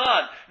going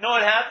on. You know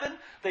what happened?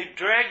 They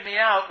dragged me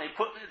out, and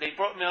they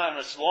brought me on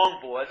this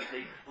longboard.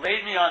 They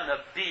laid me on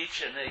the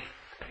beach, and the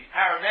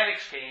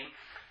paramedics came.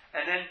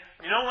 And then,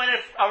 you know when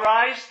it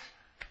arose?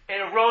 It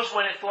arose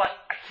when it thought,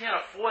 I can't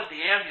afford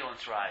the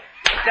ambulance ride.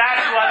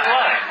 That's what it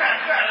was.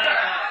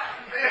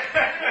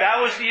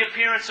 That was the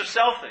appearance of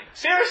selfing.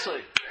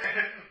 Seriously.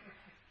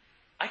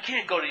 I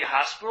can't go to your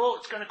hospital.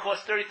 It's going to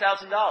cost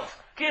 $30,000.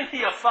 Give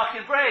me a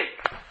fucking break.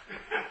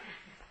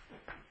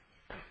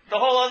 The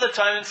whole other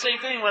time, and same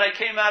thing, when I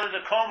came out of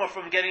the coma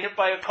from getting hit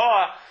by a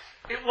car,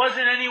 it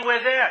wasn't anywhere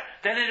there.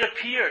 Then it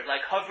appeared,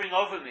 like hovering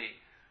over me,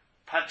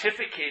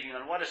 pontificating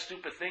on what a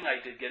stupid thing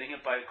I did getting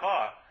hit by a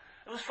car.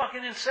 It was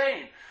fucking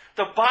insane.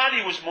 The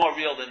body was more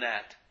real than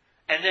that.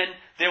 And then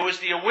there was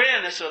the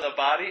awareness of the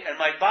body, and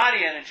my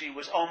body energy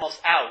was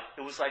almost out.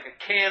 It was like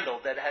a candle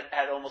that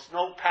had almost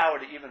no power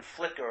to even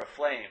flicker a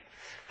flame.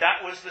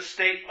 That was the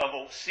state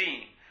of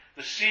seeing.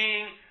 The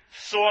seeing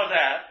saw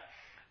that,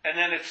 and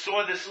then it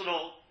saw this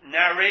little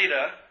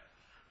narrator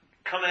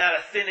coming out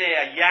of thin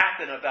air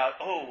yapping about,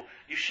 oh,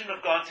 you shouldn't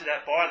have gone to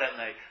that bar that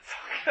night.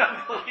 Fucking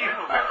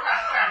unbelievable.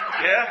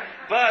 Yeah?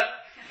 But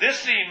this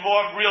seemed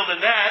more real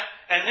than that,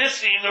 and this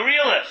seemed the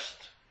realist.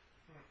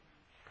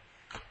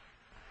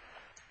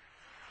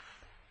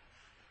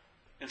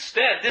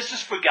 Instead, this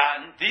is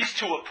forgotten. These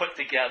two are put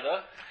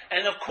together.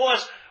 And of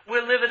course,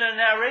 we're living a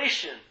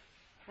narration.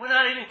 We're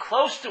not even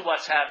close to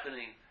what's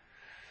happening.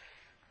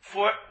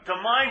 For the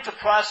mind to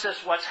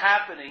process what's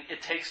happening,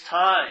 it takes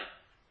time.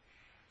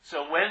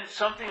 So when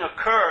something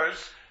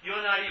occurs,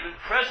 you're not even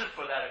present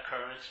for that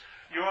occurrence.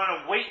 You're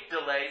on a wait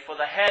delay for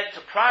the head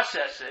to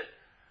process it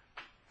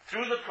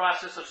through the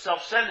process of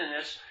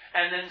self-centeredness,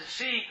 and then to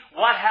see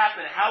what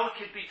happened, how it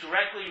could be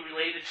directly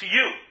related to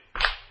you.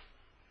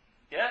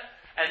 Yeah?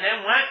 And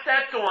then when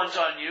that dawns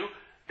on you,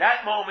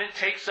 that moment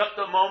takes up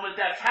the moment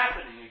that's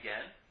happening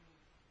again.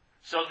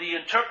 So the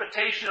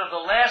interpretation of the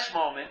last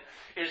moment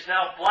is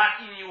now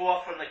blocking you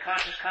off from the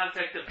conscious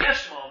contact of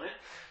this moment.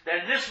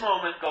 Then this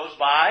moment goes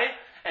by,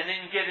 and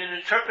then you get an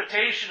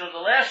interpretation of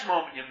the last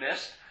moment you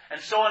missed, and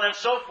so on and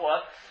so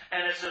forth.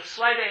 And it's a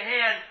sleight of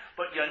hand,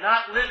 but you're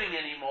not living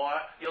anymore.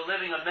 You're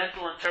living a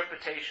mental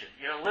interpretation.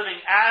 You're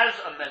living as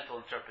a mental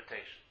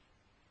interpretation.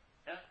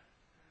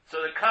 So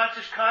the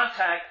conscious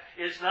contact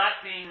is not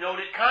being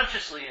noted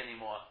consciously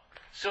anymore.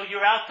 So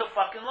you're out to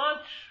fucking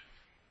lunch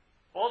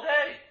all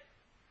day.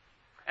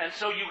 And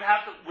so you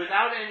have to,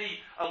 without any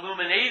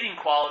illuminating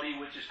quality,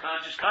 which is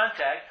conscious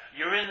contact,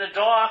 you're in the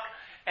dark,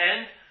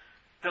 and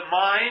the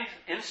mind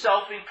in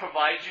selfing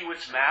provides you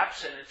its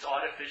maps and its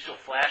artificial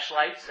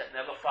flashlights that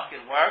never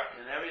fucking work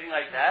and everything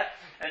like that.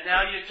 And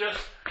now you're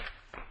just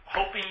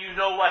hoping you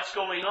know what's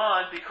going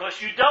on because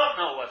you don't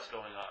know what's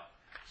going on.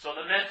 So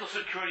the mental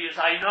security is,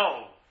 I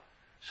know.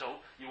 So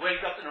you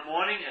wake up in the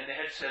morning and the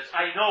head says,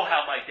 I know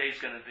how my day's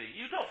going to be.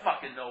 You don't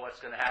fucking know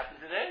what's going to happen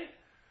today.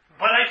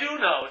 But I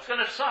do know. It's going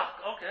to suck.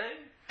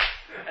 Okay.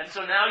 And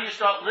so now you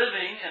start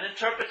living an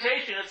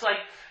interpretation. It's like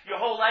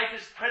your whole life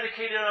is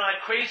predicated on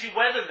a crazy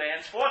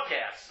weatherman's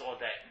forecasts all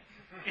day.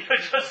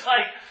 You're just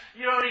like,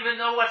 you don't even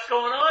know what's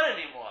going on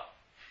anymore.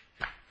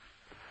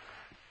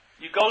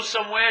 You go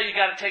somewhere, you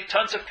got to take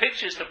tons of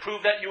pictures to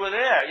prove that you were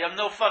there. You have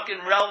no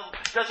fucking realm.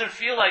 It doesn't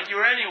feel like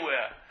you're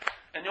anywhere.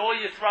 And all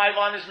you thrive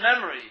on is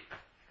memory.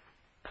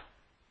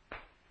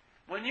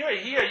 When you're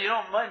here,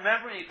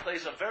 memory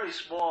plays a very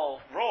small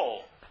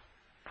role.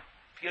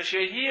 Because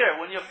you're here.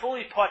 When you're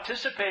fully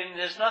participating,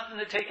 there's nothing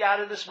to take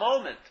out of this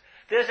moment.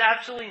 There's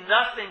absolutely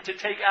nothing to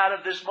take out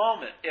of this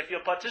moment if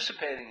you're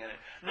participating in it.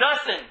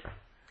 Nothing.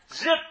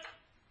 Zip.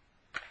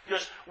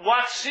 Because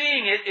what's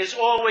seeing it is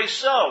always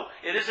so.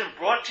 It isn't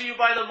brought to you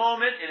by the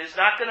moment. It is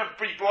not going to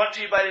be brought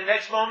to you by the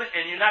next moment.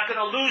 And you're not going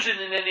to lose it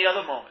in any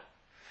other moment.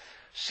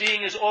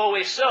 Seeing is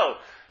always so.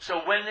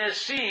 So when there's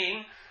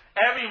seeing,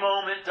 every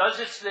moment does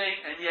its thing,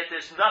 and yet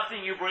there's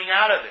nothing you bring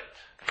out of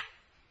it.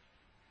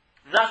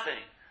 Nothing.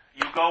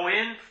 You go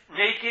in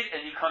naked,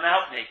 and you come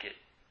out naked.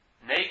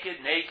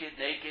 Naked, naked,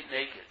 naked,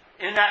 naked.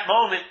 In that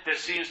moment, there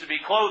seems to be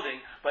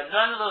clothing, but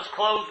none of those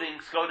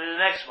clothings go to the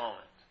next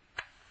moment.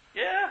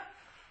 Yeah?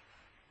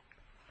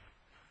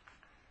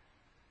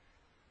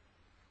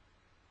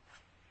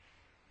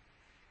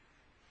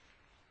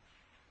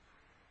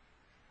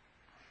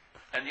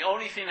 And the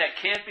only thing that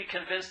can't be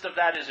convinced of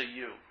that is a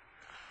you.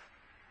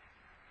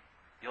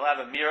 You'll have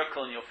a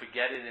miracle and you'll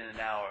forget it in an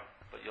hour,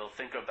 but you'll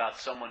think about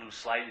someone who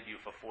slighted you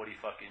for 40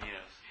 fucking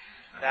years.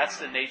 That's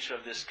the nature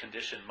of this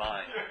conditioned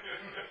mind.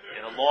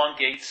 It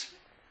elongates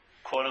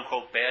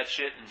quote-unquote bad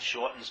shit and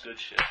shortens good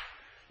shit.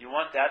 You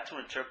want that to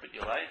interpret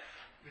your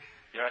life?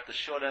 You're at the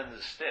short end of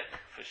the stick,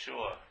 for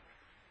sure.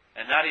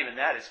 And not even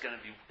that, it's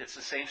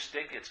the same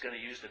stick it's going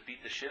to use to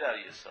beat the shit out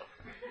of yourself.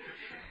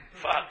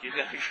 Fuck, you're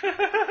going to...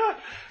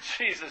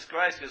 Jesus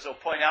Christ, because they'll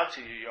point out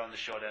to you you're on the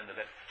short end of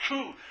it.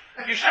 True,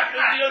 you shouldn't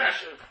have been on the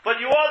short. But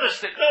you are the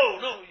stick.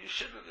 No, you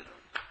shouldn't have been on.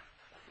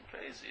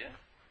 Crazy, yeah?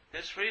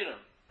 There's freedom.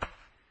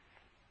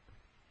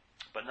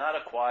 But not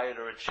acquired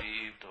or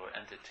achieved or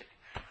entertained.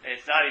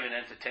 It's not even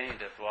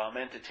entertained. Well, I'm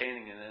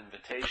entertaining an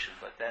invitation,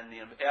 but then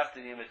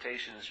after the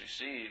invitation is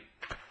received,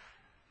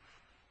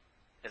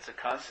 it's a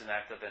constant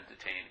act of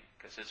entertaining,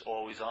 because it's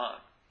always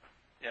on.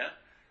 Yeah?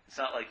 It's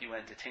not like you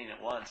entertain it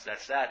once.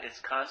 That's that. It's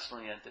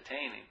constantly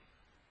entertaining.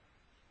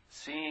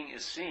 Seeing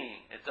is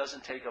seeing. It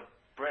doesn't take a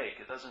break.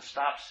 It doesn't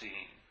stop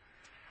seeing.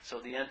 So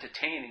the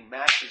entertaining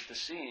matches the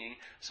seeing,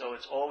 so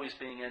it's always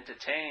being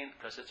entertained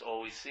because it's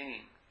always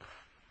seeing.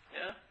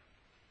 Yeah?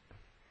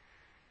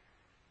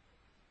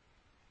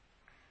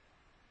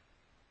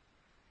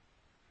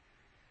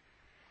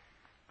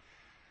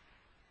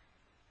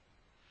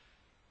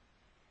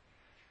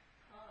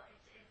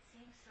 It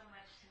seems so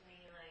much to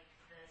me like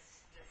the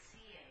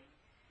seeing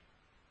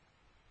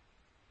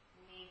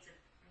needs a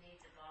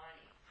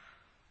body.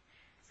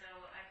 So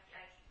I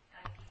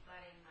keep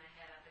butting my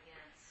head up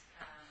against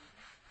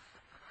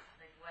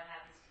like what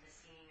happens to the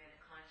seeing or the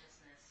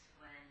consciousness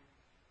when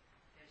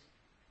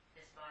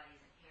this body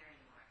isn't here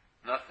anymore.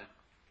 Nothing.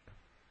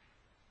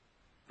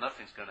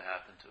 Nothing's going to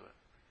happen to it.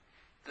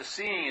 The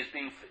seeing is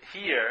being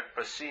here,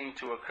 or seeing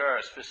to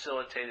occur, is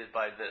facilitated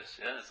by this.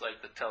 Yeah? It's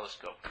like the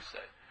telescope, we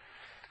say.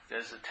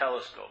 There's a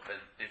telescope,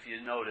 and if you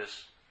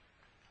notice,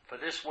 for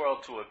this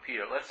world to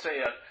appear, let's say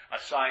a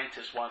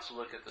scientist wants to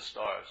look at the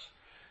stars.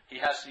 He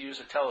has to use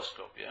a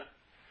telescope, yeah?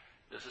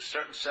 There's a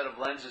certain set of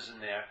lenses in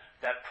there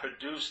that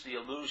produce the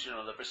illusion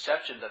or the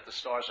perception that the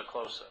stars are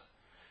closer.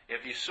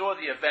 If you saw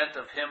the event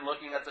of him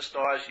looking at the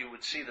stars, you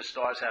would see the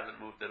stars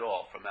haven't moved at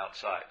all from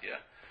outside,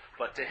 yeah?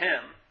 But to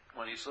him,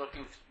 when he's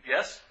looking,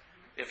 yes?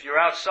 If you're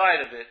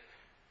outside of it,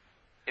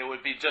 it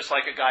would be just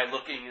like a guy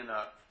looking in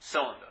a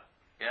cylinder.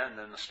 Yeah, and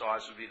then the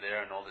stars would be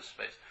there and all this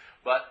space.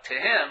 But to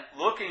him,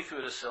 looking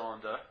through the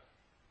cylinder,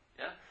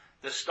 yeah,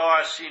 the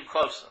stars seem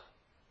closer.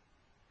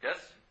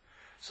 Yes?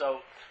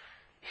 So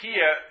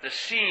here, the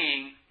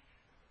seeing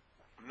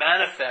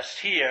manifests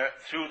here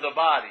through the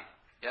body.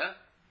 Yeah?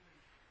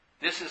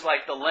 This is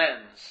like the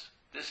lens.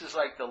 This is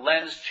like the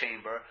lens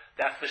chamber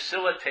that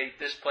facilitate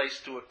this place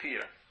to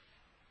appear.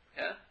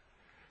 Yeah?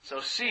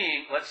 So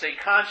seeing, let's say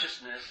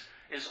consciousness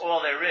is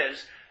all there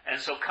is, and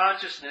so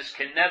consciousness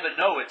can never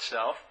know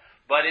itself,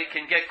 but it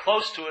can get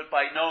close to it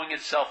by knowing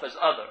itself as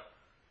other.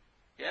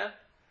 Yeah?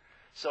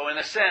 So in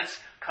a sense,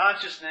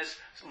 consciousness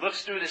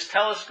looks through this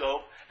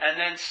telescope and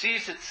then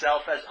sees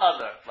itself as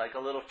other, like a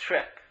little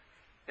trick.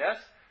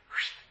 Yes?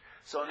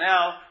 So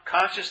now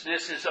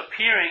consciousness is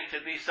appearing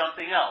to be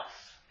something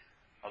else,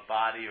 a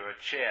body or a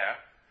chair,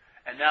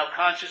 and now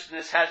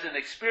consciousness has an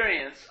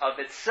experience of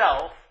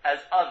itself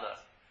as other.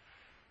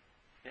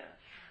 Yeah?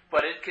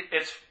 But it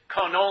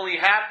can only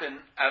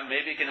happen,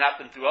 maybe it can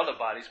happen through other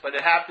bodies, but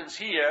it happens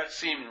here,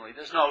 seemingly.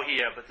 There's no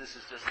here, but this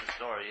is just a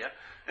story, yeah?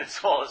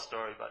 It's all a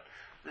story, but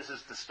this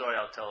is the story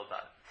I'll tell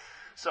about it.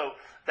 So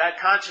that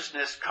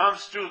consciousness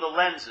comes through the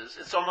lenses.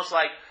 It's almost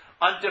like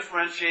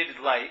undifferentiated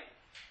light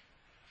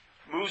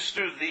moves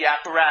through the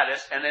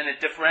apparatus, and then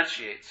it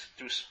differentiates.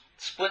 Through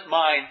split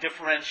mind,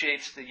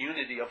 differentiates the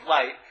unity of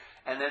light,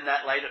 and then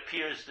that light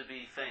appears to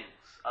be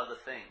things, other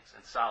things,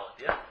 and solid,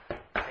 yeah?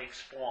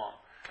 Takes form.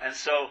 And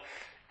so,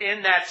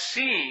 in that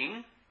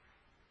seeing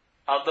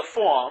of the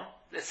form,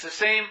 it's the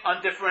same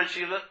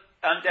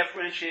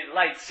undifferentiated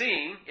light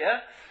seeing,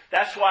 yeah?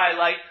 That's why I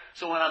like,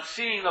 so when I'm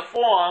seeing the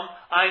form,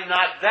 I'm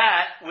not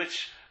that,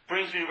 which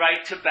brings me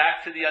right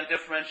back to the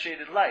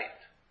undifferentiated light.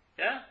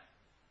 Yeah?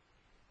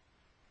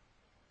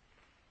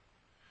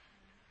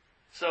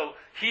 So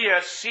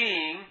here,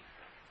 seeing,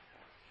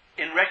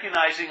 in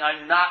recognizing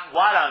I'm not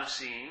what I'm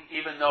seeing,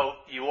 even though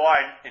you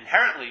are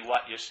inherently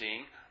what you're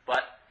seeing,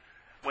 but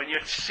when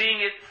you're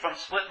seeing it from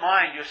split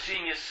mind, you're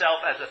seeing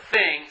yourself as a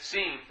thing,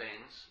 seeing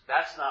things.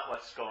 That's not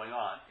what's going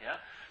on. Yeah?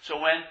 So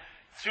when,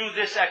 through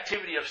this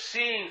activity of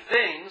seeing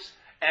things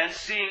and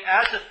seeing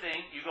as a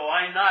thing, you go,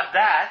 I'm not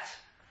that.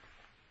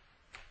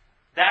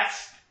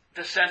 That's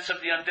the sense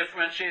of the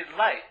undifferentiated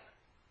light.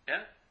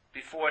 Yeah?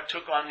 Before it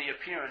took on the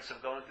appearance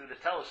of going through the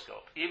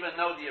telescope. Even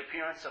though the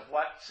appearance of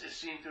what is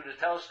seen through the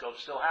telescope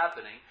is still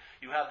happening,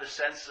 you have the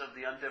sense of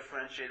the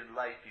undifferentiated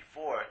light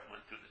before it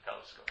went through the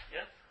telescope.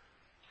 Yeah?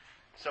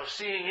 So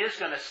seeing is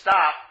going to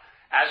stop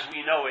as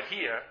we know it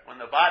here, when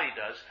the body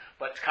does,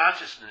 but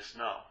consciousness,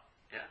 no.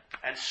 Yeah?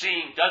 And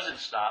seeing doesn't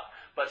stop,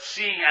 but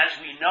seeing as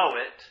we know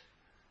it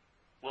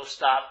will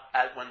stop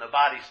when the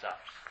body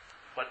stops.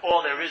 But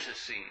all there is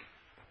seeing.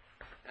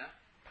 Yeah?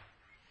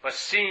 But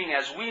seeing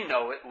as we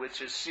know it,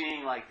 which is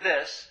seeing like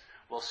this,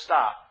 will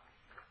stop.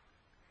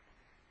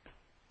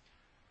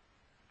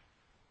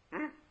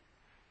 Let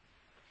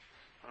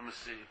me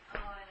see. Oh, I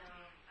know.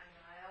 I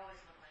always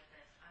look like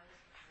this. I always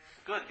look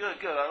Good.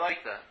 I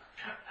like that.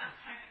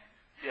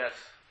 Yes.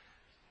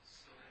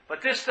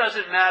 But this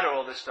doesn't matter,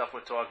 all this stuff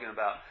we're talking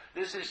about.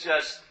 This is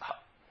just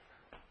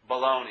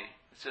baloney.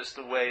 It's just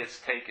the way it's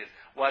taken.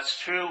 What's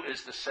true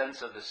is the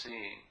sense of the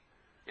seeing.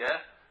 Yeah?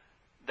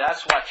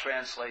 That's what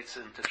translates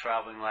into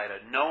traveling lighter.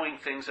 Knowing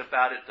things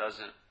about it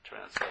doesn't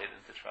translate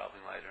into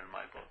traveling lighter in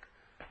my book.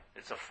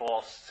 It's a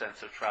false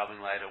sense of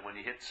traveling lighter. When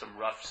you hit some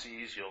rough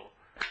seas, you'll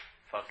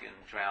fucking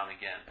drown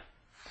again,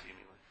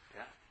 seemingly.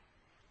 Yeah?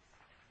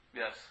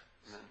 Yes.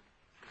 And then,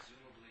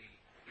 presumably,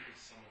 if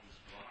someone is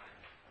blind,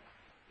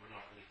 we're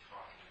not really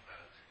talking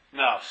about.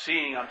 no,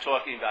 seeing I'm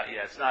talking about,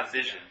 it's not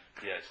vision.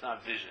 Yeah, it's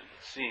not vision.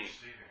 It's seeing.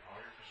 Receiving all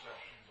your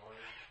perceptions, all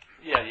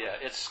your...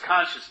 Yeah. It's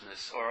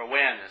consciousness or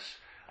awareness.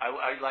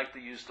 I like to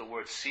use the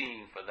word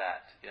seeing for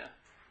that. Yeah?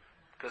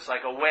 Because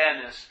like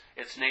awareness,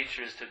 its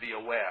nature is to be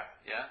aware.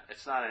 Yeah?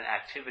 It's not an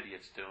activity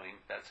it's doing.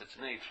 That's its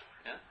nature.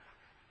 Yeah?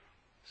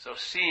 So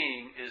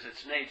seeing is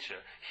its nature.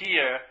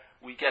 Here,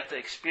 we get to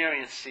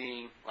experience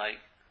seeing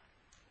like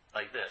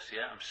this.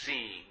 Yeah? I'm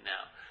seeing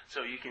now.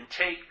 So you can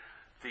take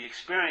the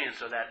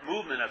experience of that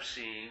movement of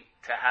seeing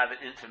to have it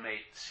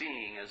intimate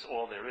seeing as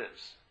all there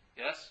is.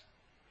 Yes?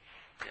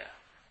 Yeah.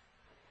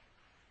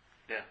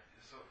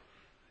 So,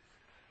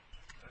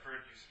 I've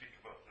heard you speak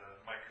about the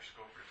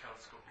microscope or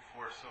telescope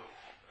before, so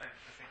I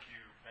think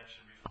you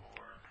mentioned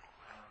before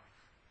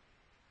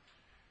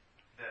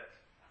that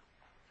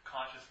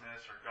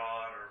consciousness or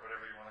God or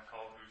whatever you want to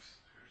call who's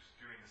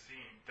doing the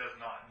seeing does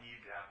not need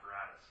the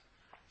apparatus.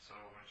 So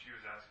when she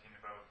was asking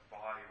about the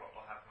body, what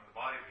will happen when the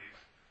body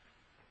leaves,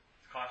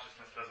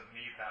 consciousness doesn't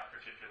need that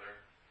particular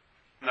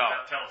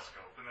that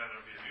telescope, and then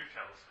it'll be a new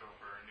telescope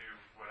or a new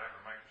whatever,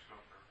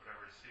 microscope or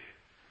whatever to see it.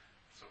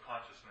 So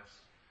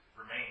consciousness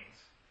remains,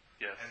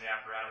 Yes. and the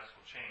apparatus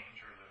will change,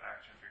 or the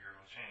action figure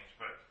will change,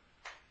 but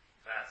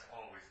that's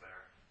always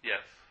there. Yes.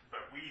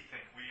 But we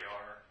think we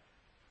are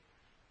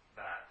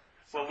that.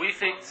 Well, we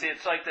think,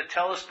 it's like the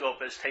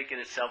telescope has taken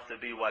itself to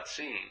be what's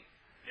seeing.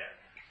 Yeah.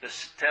 The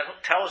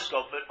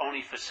telescope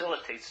only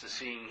facilitates the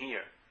seeing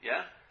here.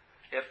 Yeah?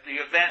 If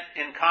the event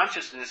in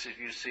consciousness, if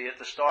you see it,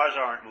 the stars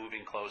aren't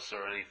moving closer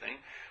or anything,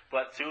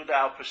 but through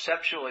our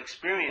perceptual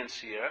experience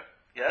here,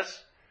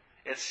 yes,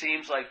 it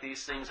seems like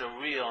these things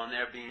are real and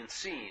they're being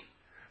seen.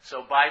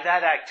 So by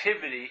that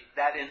activity,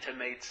 that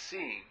intimates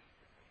seeing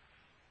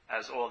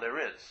as all there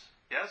is.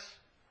 Yes?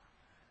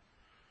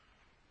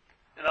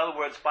 In other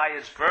words, by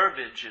its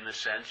verbiage, in a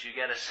sense, you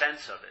get a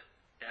sense of it.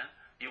 Yeah?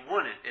 You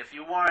wouldn't.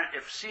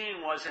 If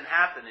seeing wasn't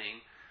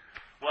happening,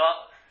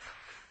 well,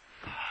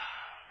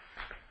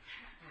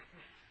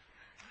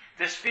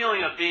 this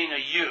feeling of being a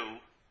you,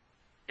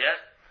 yeah,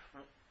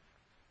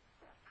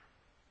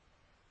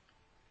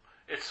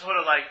 it's sort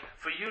of like,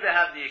 for you to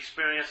have the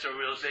experience or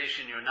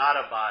realization you're not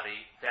a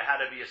body, there had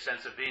to be a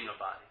sense of being a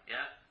body,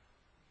 yeah?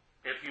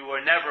 If you were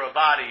never a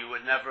body, you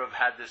would never have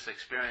had this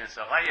experience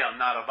of, hey, I'm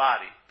not a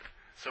body.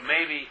 So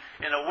maybe,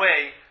 in a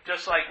way,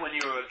 just like when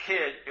you were a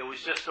kid, it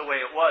was just the way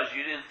it was.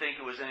 You didn't think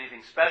it was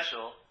anything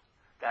special,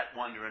 that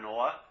wonder and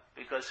awe,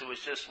 because it was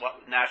just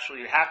what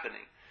naturally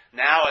happening.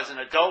 Now, as an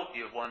adult,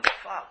 you wonder,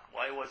 fuck,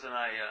 why wasn't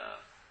I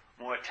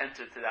more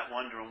attentive to that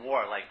wonder and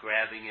awe, like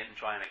grabbing it and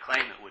trying to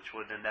claim it, which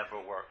would have never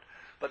worked.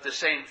 But the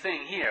same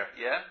thing here,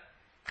 yeah?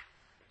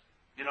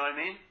 You know what I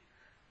mean?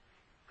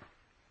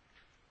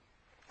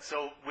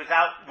 So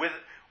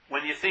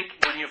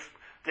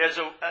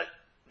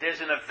there's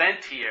an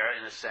event here,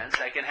 in a sense,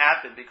 that can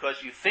happen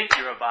because you think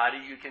you're a body,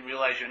 you can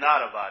realize you're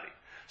not a body.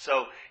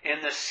 So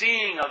in the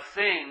seeing of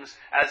things,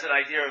 as an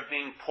idea of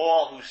being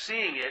Paul who's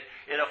seeing it,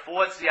 it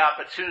affords the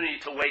opportunity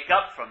to wake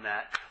up from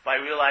that by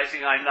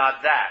realizing I'm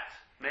not that.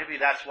 Maybe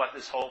that's what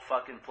this whole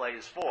fucking play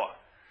is for,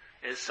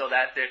 is so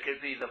that there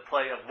could be the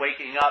play of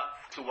waking up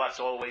to what's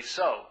always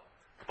so,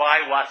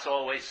 by what's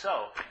always so.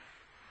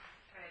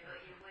 Right,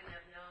 but you wouldn't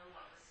have known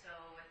what was so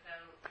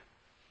without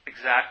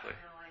Exactly.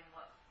 knowing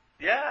what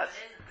Yes,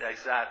 isn't.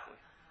 exactly.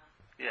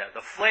 Yeah,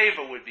 the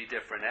flavor would be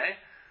different, eh?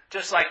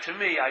 Just like to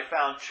me, I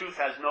found truth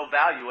has no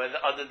value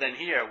other than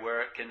here,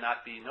 where it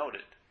cannot be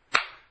noted.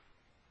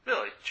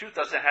 Really, truth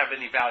doesn't have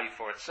any value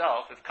for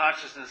itself. If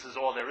consciousness is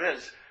all there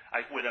is,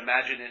 I would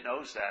imagine it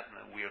knows that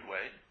in a weird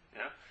way.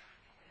 Yeah.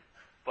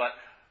 But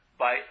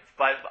by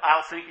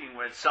our thinking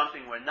we're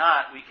something we're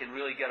not, we can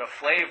really get a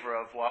flavor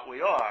of what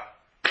we are.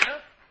 Yeah.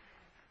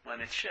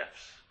 When it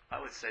shifts, I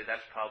would say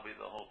that's probably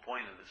the whole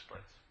point of this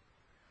place.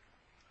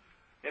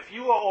 If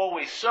you are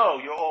always so,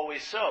 you're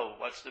always so.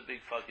 What's the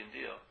big fucking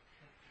deal?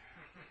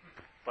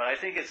 But I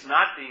think it's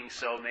not being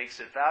so makes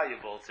it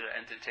valuable to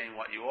entertain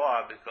what you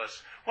are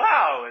because,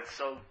 wow, it's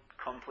so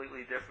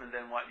completely different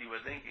than what you were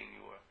thinking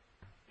you were.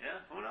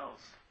 Yeah? Who knows?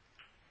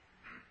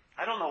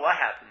 I don't know what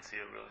happens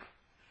here, really.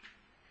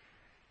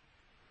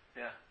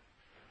 Yeah.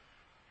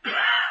 For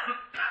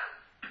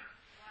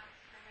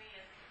me,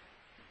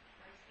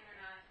 once you're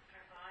not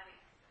our body,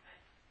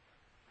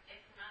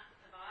 if not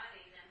the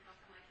body, then how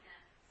come I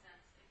can't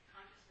sense if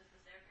consciousness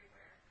is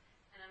everywhere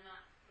and I'm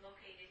not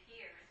located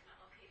here, it's not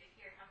located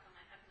here, how come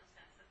I have no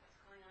sense of what's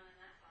going on in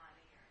that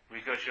body?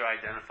 Because you're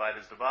identified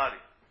as the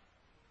body.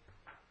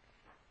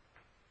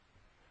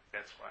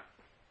 That's why.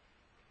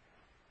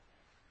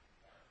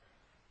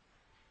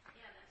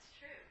 Yeah, that's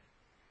true.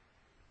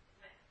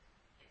 But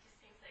it just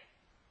seems like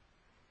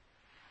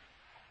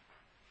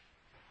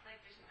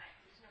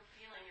there's no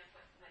feeling of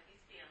what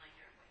he's feeling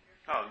or what you're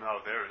Oh, feeling. no,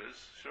 there is.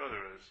 Sure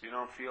there is. You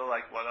don't feel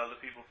like what other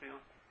people feel?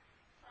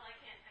 Well, I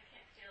can't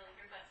feel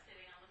your butt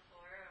sitting on the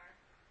floor or.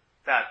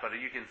 That, but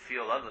you can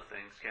feel other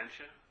things, can't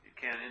you? You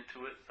can't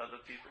intuit other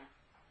people?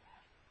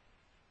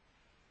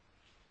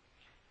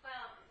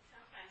 Well,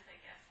 sometimes I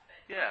guess,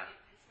 but Yeah.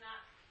 it's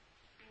not,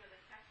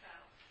 the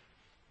tactile.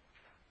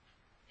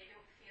 They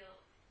don't feel,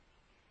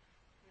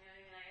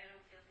 I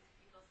don't feel these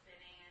people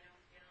sitting. I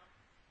don't feel.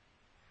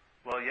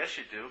 Well, yes,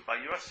 you do, by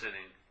your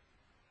sitting.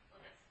 Well,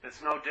 that's.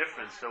 It's no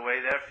difference. The way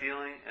they're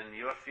feeling and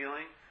you're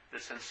feeling, the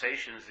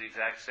sensation is the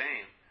exact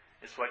same.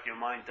 It's what your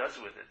mind does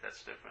with it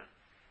that's different.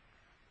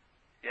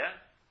 Yeah?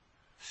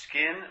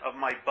 Skin of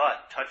my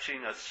butt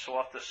touching a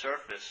softer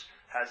surface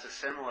has a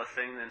similar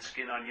thing than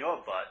skin on your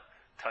butt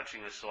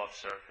touching a soft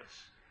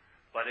surface.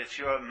 But it's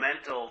your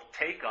mental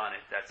take on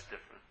it that's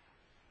different.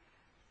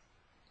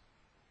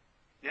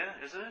 Yeah,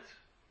 isn't it?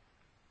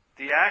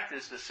 The act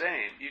is the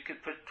same. You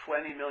could put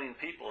 20 million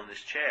people in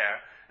this chair,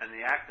 and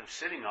the act of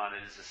sitting on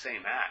it is the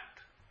same act.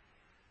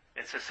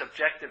 It's a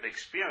subjective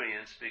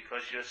experience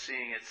because you're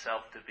seeing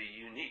itself to be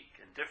unique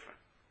and different.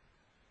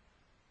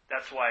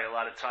 That's why a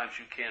lot of times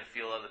you can't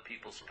feel other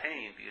people's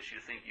pain, because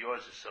you think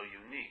yours is so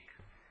unique.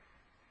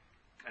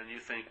 And you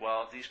think,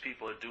 well, these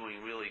people are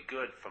doing really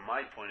good from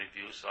my point of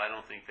view, so I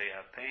don't think they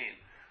have pain.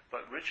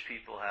 But rich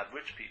people have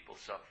rich people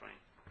suffering.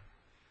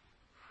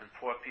 And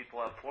poor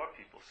people have poor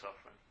people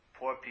suffering.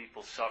 Poor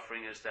people's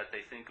suffering is that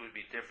they think it would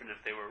be different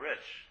if they were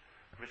rich.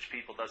 Rich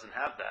people doesn't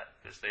have that,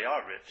 because they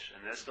are rich,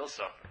 and they're still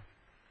suffering.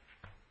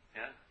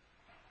 Yeah?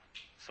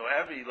 So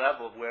every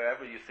level,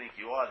 wherever you think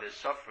you are, there's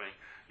suffering.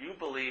 You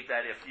believe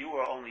that if you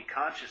were only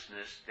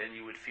consciousness, then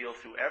you would feel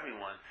through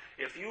everyone.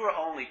 If you were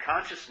only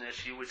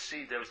consciousness, you would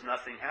see there was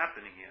nothing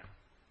happening here.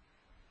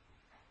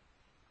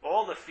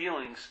 All the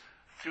feelings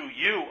through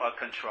you are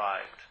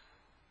contrived.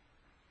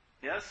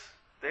 Yes?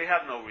 They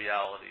have no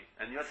reality.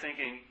 And you're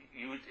thinking,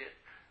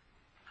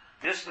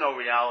 this no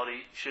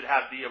reality should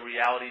be a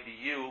reality to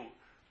you,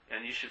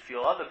 and you should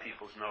feel other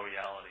people's no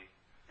reality.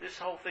 This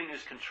whole thing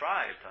is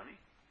contrived, honey.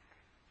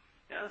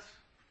 Yes?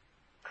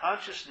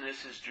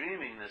 Consciousness is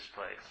dreaming this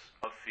place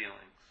of feelings.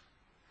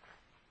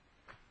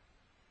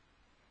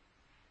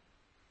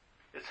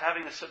 It's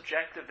having a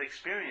subjective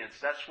experience.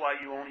 That's why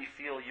you only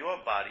feel your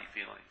body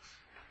feelings.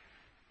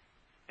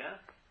 Yeah?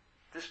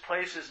 This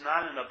place is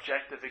not an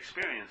objective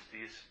experience. Do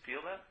you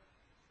feel that?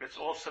 It's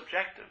all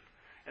subjective.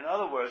 In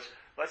other words,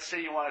 let's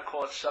say you want to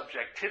call it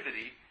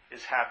subjectivity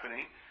is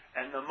happening,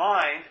 and the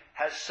mind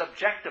has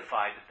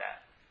subjectified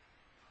that.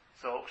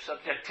 So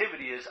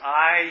subjectivity is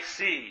I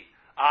see,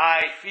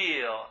 I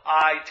feel,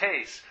 I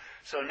taste.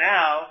 So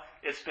now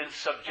it's been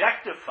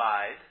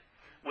subjectified,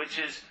 which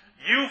is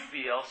you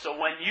feel. So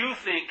when you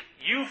think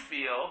you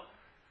feel,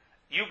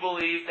 you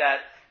believe that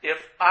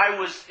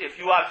if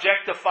you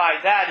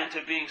objectify that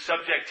into being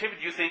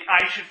subjectivity, you think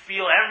I should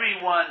feel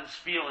everyone's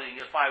feeling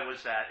if I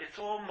was that. It's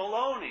all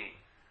baloney.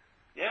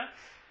 Yeah?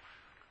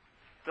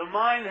 The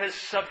mind has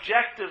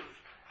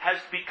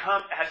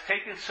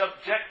taken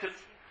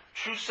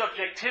true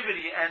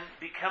subjectivity and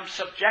become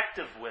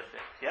subjective with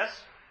it.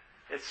 Yes?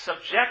 It's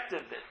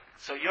subjective.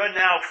 So you're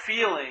now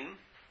feeling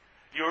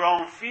your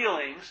own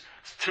feelings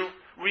to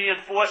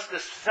reinforce the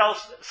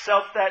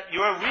self that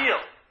you're real.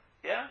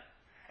 Yeah?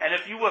 And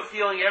if you were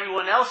feeling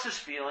everyone else's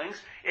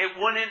feelings, it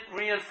wouldn't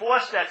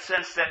reinforce that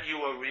sense that you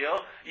were real.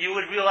 You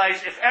would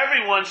realize if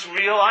everyone's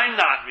real, I'm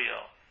not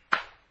real.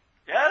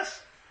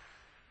 Yes?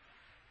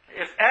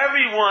 If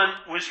everyone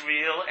was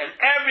real and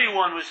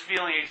everyone was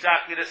feeling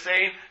exactly the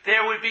same,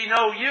 there would be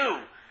no you.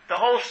 The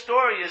whole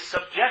story is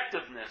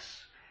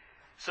subjectiveness.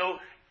 So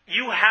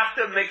you have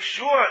to make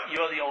sure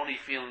you're the only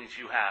feelings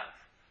you have.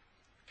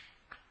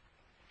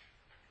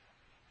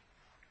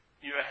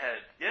 Your head.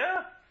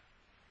 Yeah?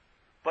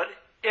 But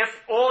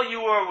if all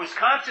you were was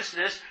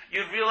consciousness,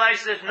 you'd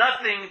realize there's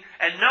nothing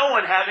and no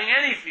one having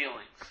any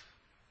feelings.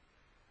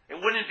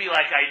 It wouldn't be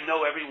like I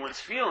know everyone's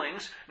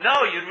feelings.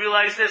 No, you'd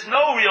realize there's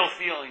no real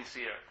feelings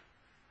here.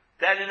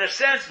 That in a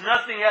sense,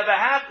 nothing ever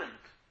happened.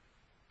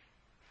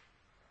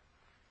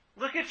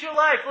 Look at your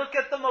life. Look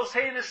at the most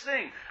heinous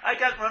thing. I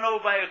got run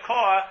over by a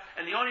car,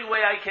 and the only way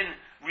I can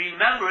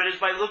remember it is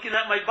by looking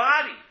at my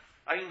body.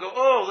 I can go,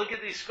 oh, look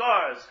at these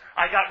scars.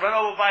 I got run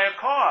over by a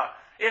car.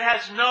 It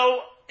has no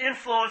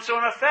influence or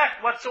an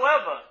effect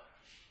whatsoever.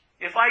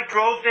 If I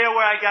drove there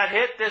where I got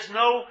hit, there's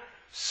no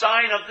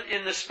sign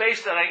in the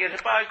space that I get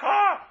hit by a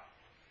car.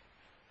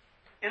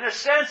 In a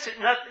sense,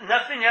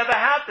 nothing ever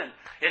happened.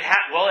 It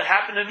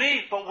happened to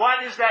me, but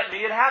what is that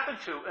me it happened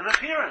to? An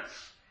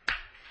appearance.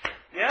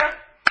 Yeah?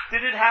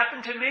 Did it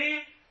happen to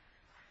me?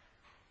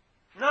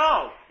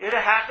 No. It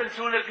happened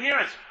to an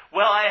appearance.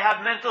 Well, I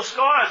have mental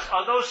scars.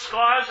 Are those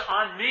scars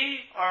on me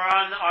or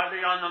are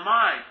they on the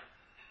mind?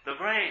 The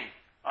brain.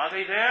 Are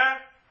they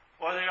there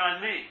or are they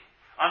on me?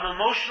 I'm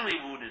emotionally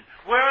wounded.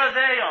 Where are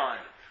they on?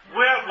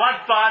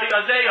 What body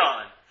are they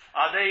on?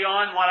 Are they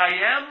on what I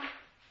am,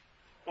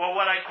 or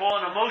what I call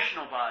an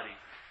emotional body?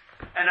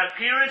 An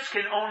appearance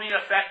can only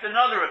affect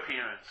another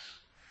appearance.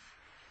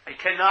 It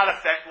cannot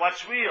affect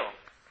what's real.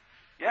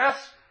 Yes?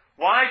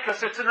 Why?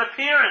 Because it's an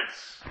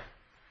appearance.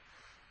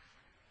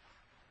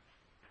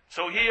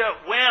 So here,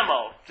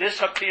 whammo,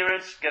 this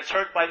appearance gets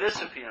hurt by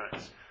this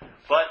appearance.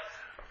 But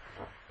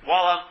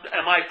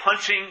am I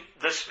punching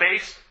the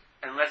space?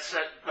 And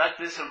let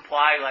this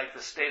imply like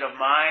the state of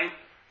mind,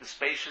 the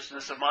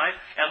spaciousness of mind.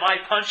 Am I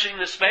punching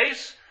the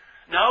space?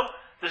 No,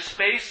 the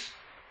space,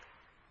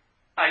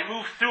 I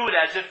move through it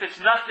as if it's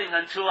nothing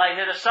until I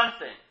hit a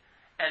something.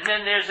 And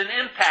then there's an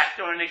impact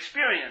or an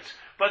experience.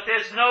 But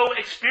there's no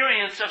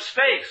experience of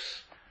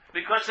space,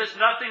 because there's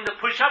nothing to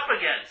push up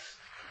against.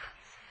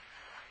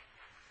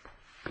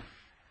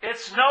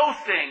 It's no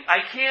thing. I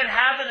can't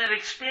have an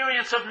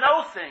experience of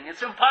no thing.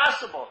 It's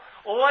impossible.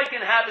 All I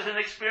can have is an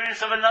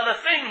experience of another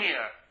thing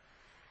here.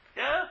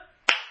 Yeah?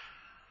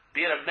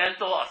 Be it a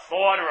mental, a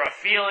thought, or a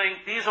feeling.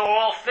 These are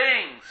all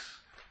things.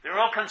 They're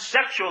all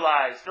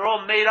conceptualized. They're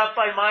all made up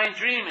by mind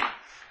dreaming.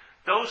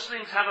 Those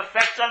things have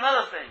effects on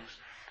other things,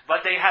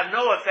 but they have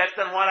no effect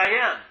on what I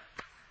am.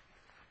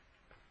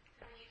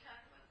 So when you talk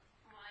about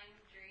mind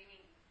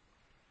dreaming,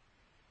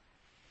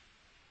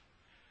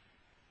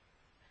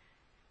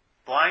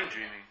 Blind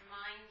dreaming.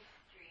 mind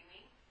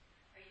dreaming,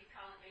 are you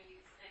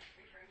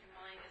referring to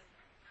mind as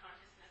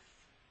consciousness?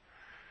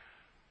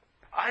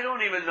 I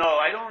don't even know.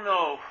 I don't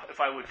know if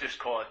I would just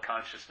call it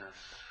consciousness.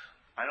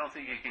 I don't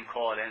think you can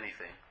call it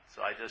anything.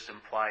 So I just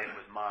imply it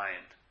with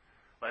mind.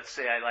 Let's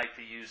say I like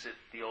to use it,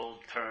 the old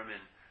term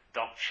in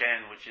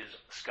Dzogchen, which is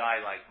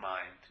sky-like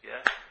mind.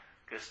 Yeah?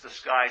 Because the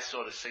sky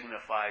sort of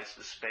signifies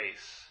the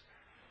space.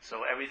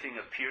 So everything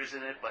appears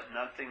in it, but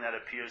nothing that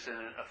appears in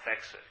it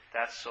affects it.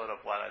 That's sort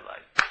of what I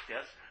like.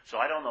 Yes? So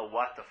I don't know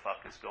what the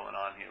fuck is going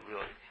on here,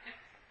 really.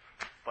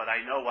 But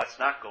I know what's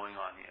not going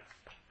on here.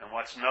 And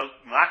what's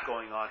not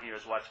going on here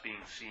is what's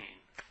being seen.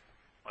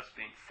 What's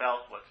being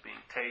felt, what's being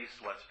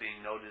tasted, what's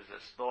being noted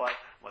as thought,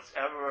 what's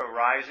ever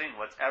arising,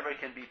 whatever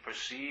can be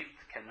perceived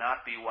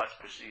cannot be what's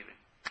perceiving.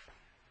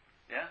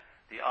 Yeah?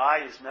 The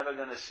eye is never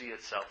going to see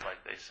itself, like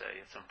they say.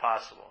 It's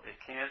impossible.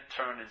 It can't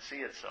turn and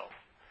see itself.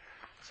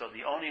 So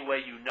the only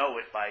way you know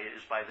it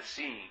is by the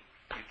seeing.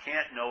 You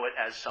can't know it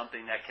as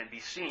something that can be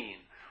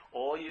seen.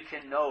 All you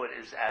can know it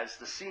is as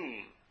the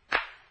seeing.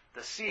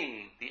 The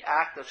seeing, the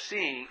act of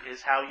seeing,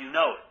 is how you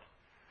know it.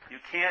 You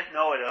can't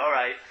know it, all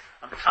right,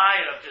 I'm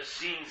tired of just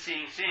seeing.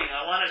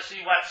 I want to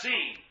see what's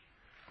seeing.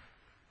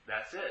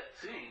 That's it,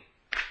 seeing.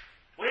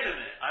 Wait a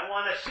minute, I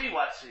want to see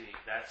what's seeing.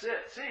 That's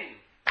it, seeing.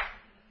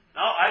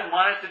 No, I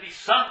want it to be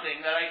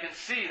something that I can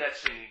see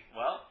that's seeing.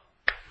 Well,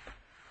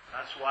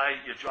 that's why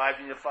you're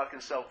driving your fucking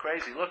self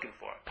crazy looking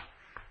for it.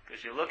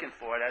 Because you're looking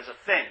for it as a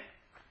thing.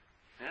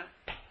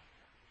 Yeah?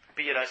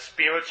 Be it a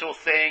spiritual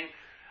thing,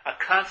 a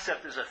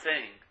concept is a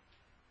thing.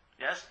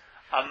 Yes?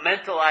 A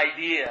mental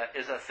idea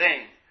is a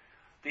thing.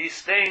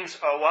 These things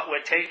are what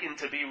we're taking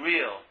to be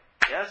real.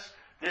 Yes?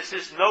 This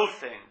is no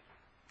thing.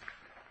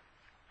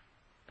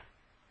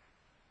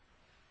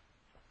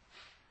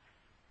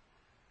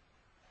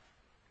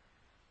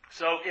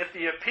 So if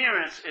the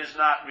appearance is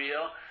not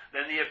real,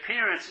 then the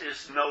appearance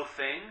is no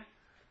thing.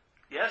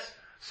 Yes?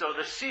 So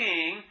the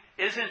seeing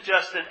isn't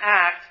just an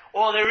act.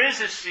 All there is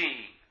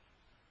seeing.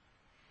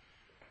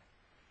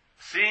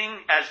 Seeing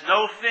as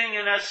no thing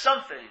and as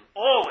something.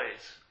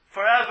 Always.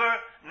 Forever.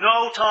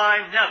 No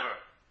time. Never.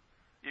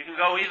 You can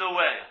go either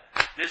way.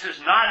 This is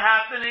not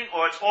happening,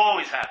 or it's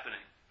always happening.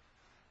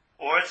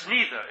 Or it's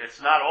neither. It's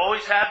not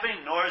always happening,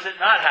 nor is it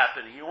not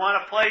happening. You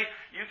want to play,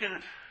 you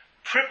can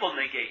triple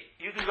negate.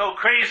 You can go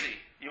crazy.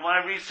 You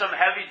want to read some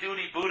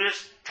heavy-duty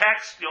Buddhist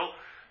text, you'll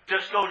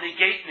just go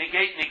negate,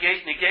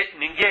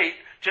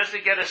 just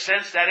to get a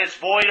sense that it's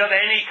void of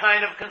any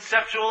kind of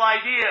conceptual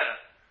idea.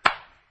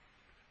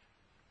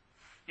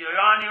 You're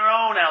on your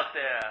own out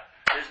there.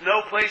 There's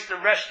no place to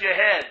rest your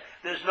head.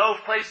 There's no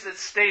place that's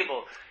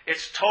stable.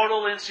 It's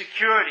total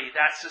insecurity.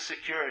 That's the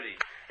security.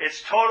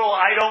 It's total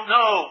I don't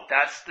know.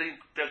 That's the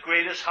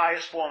greatest,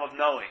 highest form of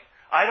knowing.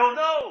 I don't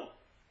know.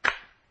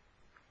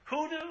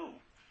 Who knew?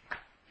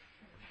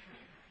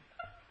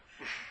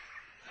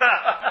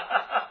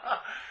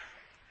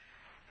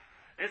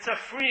 It's a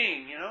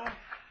freeing, you know.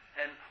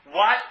 And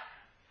what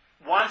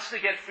wants to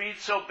get freed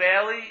so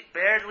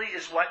badly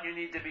is what you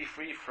need to be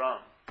free from.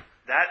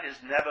 That is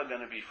never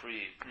going to be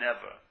freed.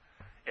 Never.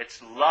 It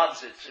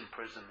loves its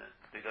imprisonment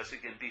because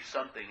it can be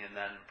something in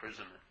that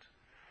imprisonment.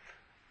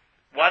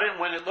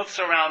 When it looks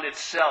around its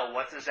cell,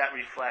 what does that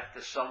reflect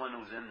to someone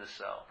who's in the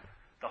cell?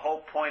 The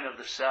whole point of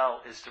the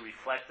cell is to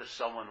reflect to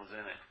someone who's in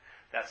it.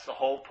 That's the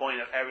whole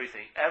point of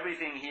everything.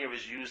 Everything here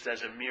is used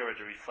as a mirror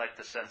to reflect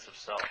the sense of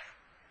self.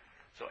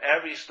 So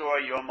every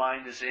story your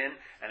mind is in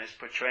and is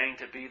portraying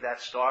to be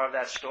that star of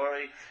that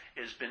story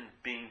is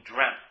being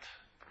dreamt.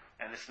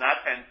 And it's not,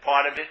 and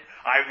part of it,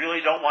 I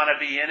really don't want to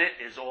be in it,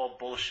 is all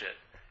bullshit.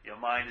 Your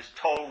mind is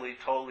totally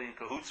in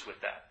cahoots with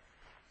that.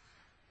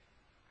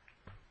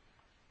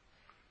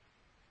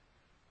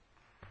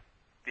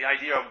 The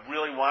idea of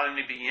really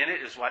wanting to be in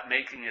it is what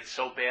making it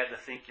so bad to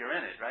think you're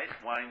in it, right?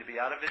 Wanting to be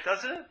out of it,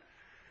 doesn't it?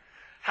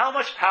 How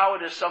much power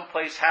does some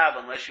place have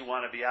unless you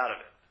want to be out of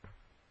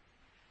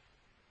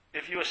it?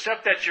 If you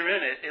accept that you're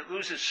in it, it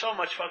loses so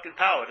much fucking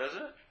power,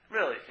 doesn't it?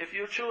 Really. If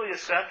you truly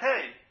accept,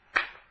 hey,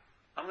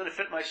 I'm going to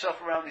fit myself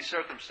around these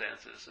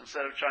circumstances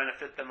instead of trying to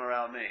fit them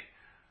around me.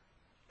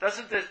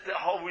 Doesn't the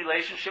whole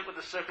relationship with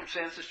the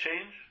circumstances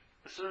change?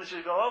 As soon as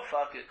you go, oh,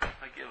 fuck it,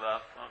 I give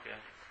up, okay.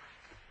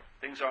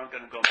 Things aren't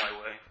going to go my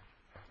way.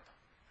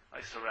 I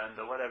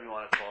surrender, whatever you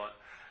want to call it.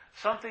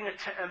 Something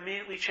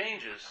immediately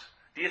changes.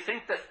 Do you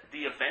think that the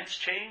events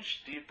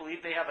change? Do you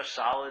believe they have a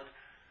solid,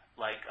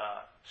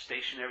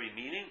 stationary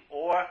meaning?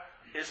 Or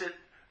is it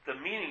the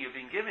meaning you've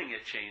been giving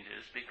it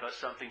changes because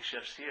something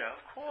shifts here?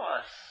 Of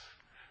course.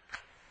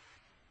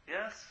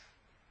 Yes?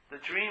 The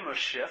dreamer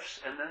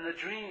shifts, and then the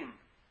dream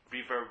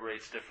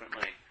reverberates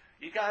differently.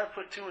 You got to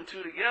put two and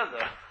two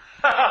together.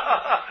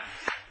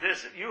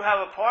 You have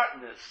a part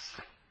in this.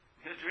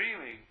 You're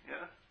dreaming,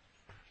 yeah?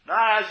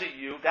 Not as a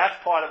you. That's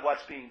part of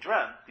what's being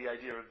dreamt, the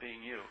idea of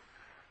being you.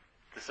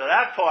 So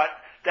that part,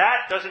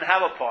 that doesn't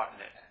have a part in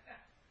it.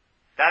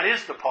 That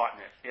is the part in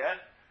it, yeah?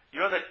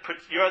 You're the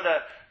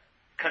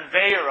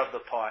conveyor of the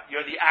part.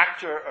 You're the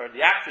actor or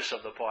the actress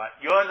of the part.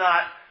 You're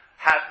not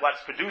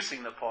what's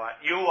producing the part.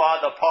 You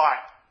are the part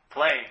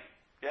playing,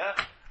 yeah?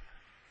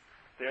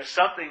 There's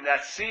something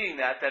that's seeing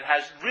that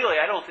has really,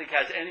 I don't think,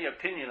 has any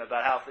opinion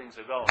about how things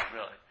are going,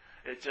 really.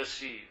 It just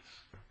sees,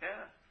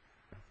 yeah?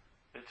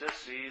 It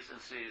just sees and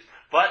sees.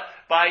 But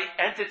by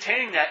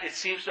entertaining that, it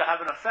seems to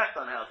have an effect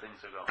on how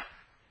things are going.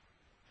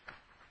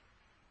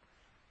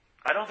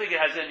 I don't think it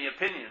has any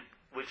opinion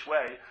which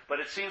way, but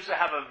it seems to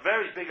have a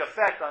very big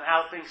effect on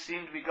how things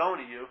seem to be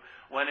going to you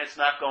when it's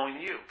not going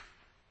to you.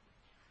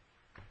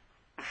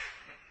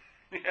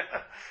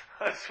 Yeah,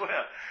 I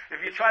swear.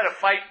 If you try to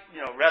fight,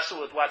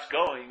 wrestle with what's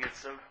going,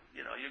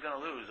 you're going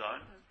to lose,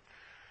 aren't you?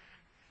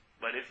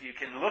 But if you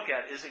can look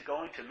at, is it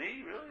going to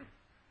me, really?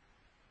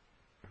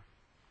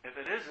 If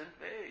it isn't,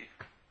 hey.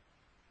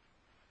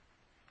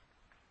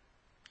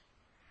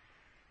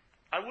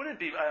 I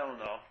don't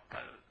know.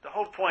 The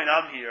whole point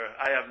I'm here,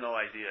 I have no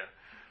idea.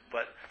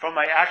 But from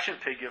my action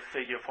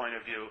figure point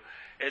of view,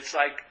 it's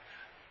like,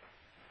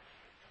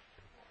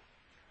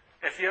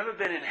 if you've ever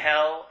been in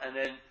hell and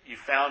then you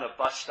found a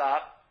bus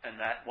stop and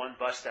that one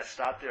bus that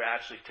stopped there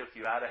actually took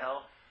you out of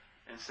hell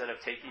instead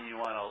of taking you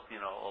on a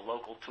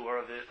local tour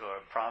of it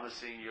or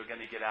promising you're going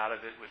to get out of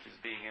it, which is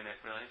being in it,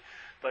 really.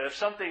 But if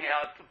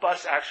the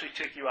bus actually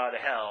took you out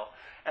of hell,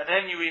 and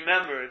then you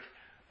remembered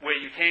where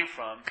you came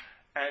from,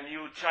 and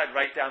you tried to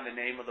write down the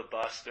name of the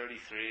bus,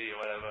 33 or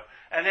whatever,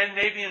 and then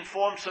maybe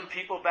inform some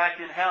people back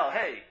in hell,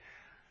 hey,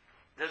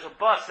 there's a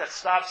bus that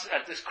stops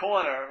at this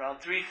corner around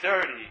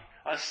 3:30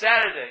 on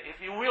Saturday. If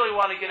you really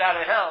want to get out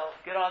of hell,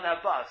 get on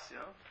that bus,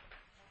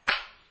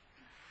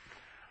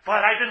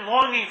 But I've been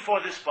longing for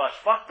this bus.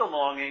 Fuck the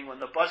longing. When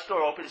the bus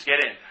door opens,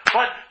 get in.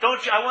 But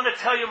I want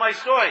to tell you my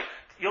story.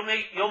 You'll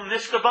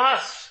miss the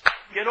bus.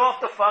 Get off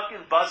the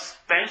fucking bus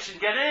bench and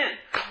get in.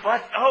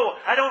 But,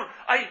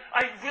 I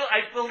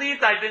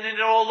believed I'd been in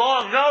it all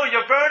along. No,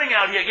 you're burning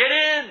out here. Get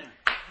in.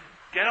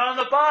 Get on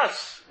the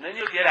bus. And then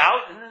you'll get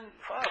out and then,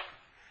 fuck.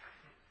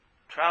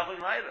 Traveling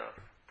lighter.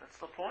 That's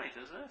the point,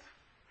 isn't it?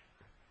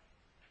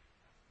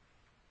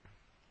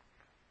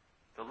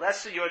 The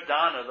lesser your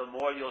dana, the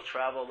more you'll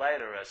travel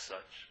lighter as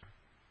such.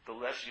 The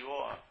less you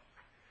are.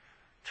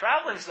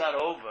 Traveling's not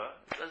over.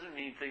 It doesn't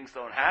mean things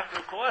don't happen.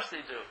 Of course they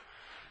do.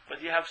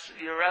 But you're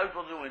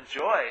able to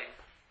enjoy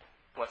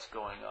what's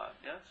going on,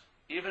 yes?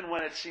 Even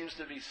when it seems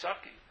to be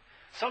sucking.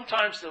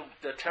 Sometimes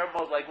the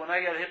terrible, like when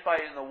I got hit by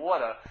it in the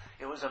water,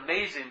 it was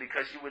amazing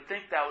because you would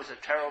think that was a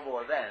terrible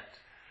event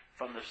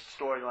from the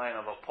storyline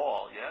of a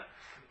Paul, yeah?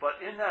 But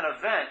in that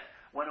event,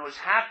 when it was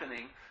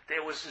happening,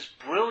 there was this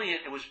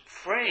brilliant, it was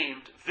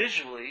framed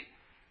visually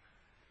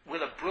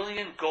with a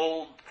brilliant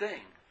gold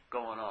thing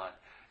going on.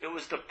 It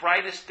was the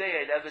brightest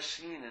day I'd ever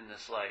seen in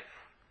this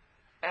life.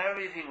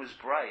 Everything was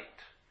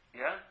bright,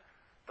 yeah?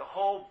 The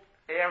whole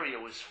area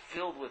was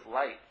filled with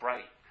light,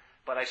 bright.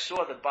 But I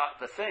saw the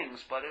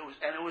things,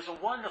 it was a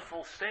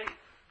wonderful state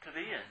to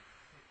be in.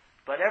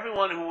 But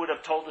everyone who would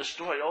have told the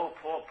story, oh,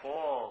 poor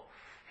Paul,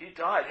 he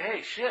died.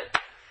 Hey, shit.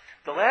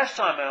 The last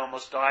time I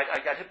almost died, I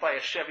got hit by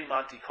a Chevy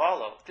Monte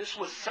Carlo. This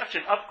was such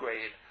an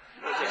upgrade.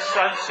 It was a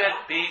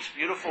sunset beach,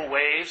 beautiful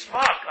waves.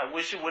 Fuck, I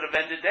wish it would have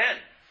ended then.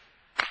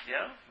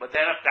 Yeah? But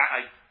then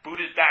I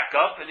booted back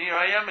up, and here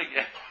I am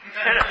again.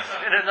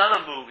 in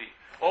another movie.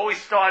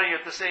 Always starting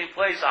at the same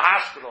place, a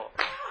hospital.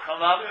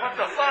 Come up, what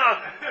the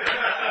fuck?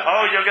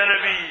 Oh, you're going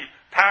to be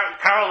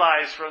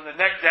paralyzed from the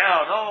neck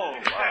down. Oh,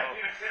 wow.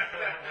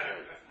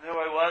 There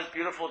I was,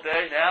 beautiful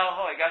day.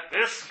 Now, I got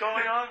this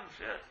going on.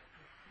 Shit.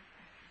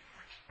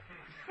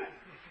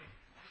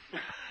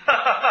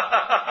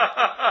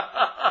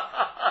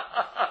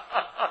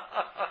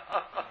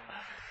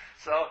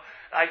 So,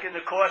 like in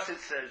the Course it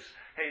says,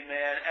 hey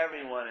man,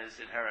 everyone is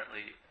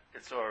inherently,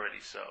 it's already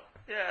so.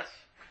 Yes.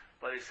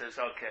 But he says,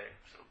 okay,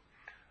 so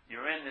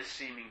you're in this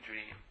seeming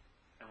dream.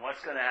 And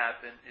what's going to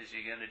happen is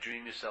you're going to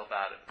dream yourself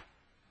out of it.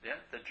 Yeah?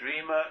 The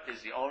dreamer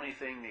is the only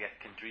thing that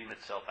can dream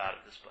itself out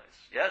of this place.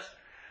 Yes?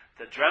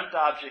 The dreamt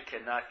object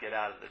cannot get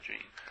out of the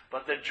dream.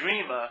 But the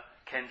dreamer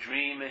can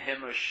dream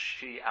him or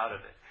she out of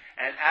it.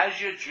 And as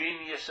you're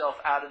dreaming yourself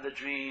out of the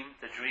dream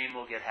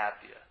will get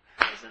happier.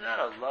 Isn't that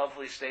a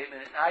lovely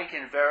statement? And I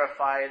can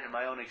verify it in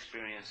my own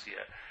experience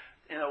here.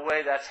 In a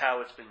way, that's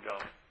how it's been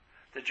going.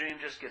 The dream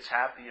just gets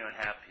happier and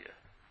happier.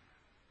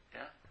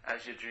 Yeah?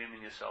 As you're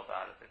dreaming yourself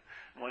out of it.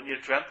 When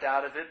you're dreamt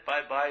out of it,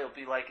 bye-bye, it'll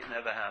be like it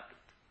never happened.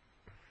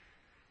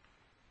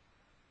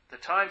 The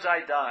times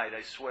I died,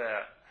 I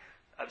swear,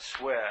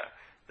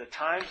 the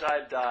times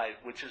I've died,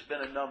 which has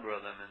been a number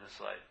of them in this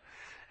life,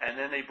 and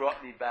then they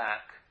brought me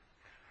back.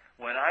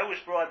 When I was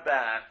brought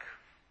back,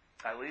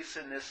 at least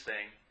in this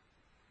thing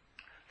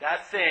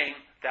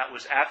that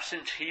was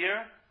absent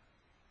here,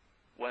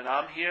 when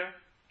I'm here,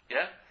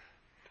 yeah?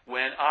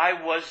 When I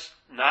was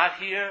not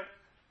here,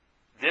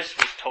 this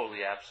was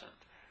totally absent.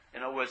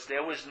 In other words,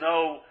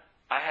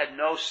 I had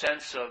no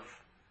sense of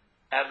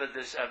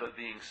this ever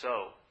being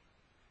so.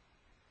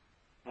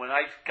 When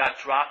I got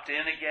dropped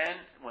in again,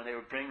 when they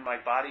were bringing my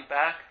body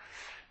back,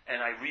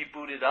 and I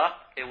rebooted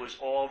up, it was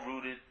all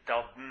rooted.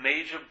 The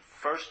major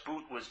first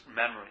boot was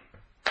memory.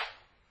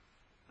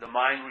 The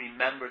mind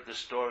remembered the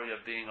story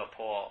of being a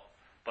Paul.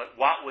 But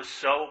what was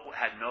so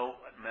had no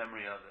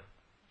memory of it.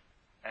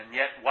 And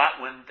yet,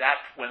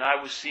 when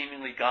I was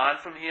seemingly gone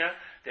from here,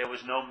 there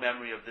was no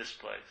memory of this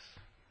place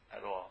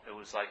at all. It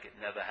was like it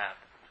never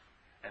happened.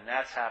 And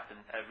that's happened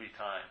every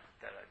time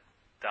that I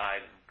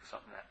died and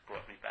something that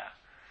brought me back.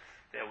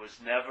 There was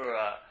never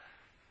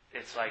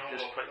it's like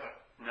this place.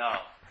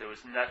 No, there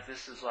was not.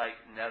 This is like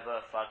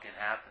never fucking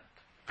happened.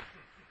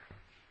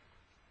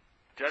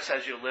 Just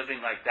as you're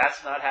living like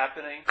that's not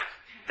happening,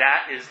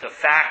 that is the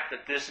fact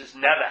that this has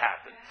never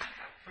happened.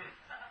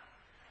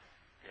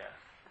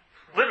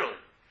 Yeah. Literally.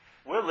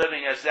 We're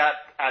living as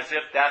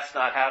if that's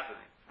not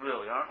happening.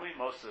 Really, aren't we?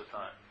 Most of the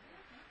time.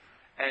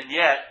 And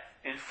yet,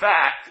 in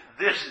fact,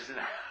 this is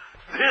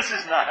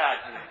not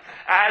happening.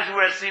 As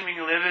we're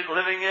seemingly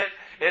living it,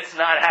 it's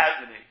not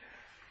happening.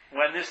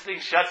 When this thing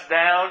shuts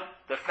down,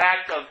 the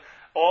fact of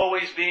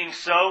always being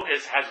so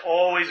has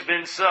always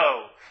been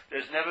so.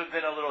 There's never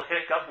been a little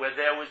hiccup where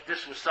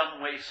this was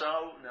some way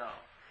so. No.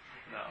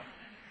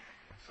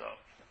 So,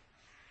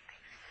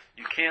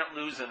 you can't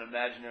lose an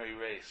imaginary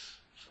race.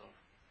 So,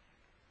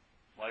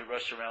 why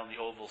rush around the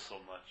oval so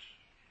much?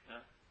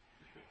 Yeah?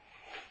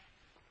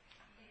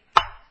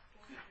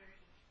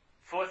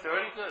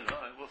 4:30? Good.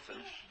 All right, we'll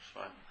finish. It's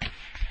fine.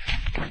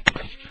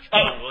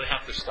 Oh, we'll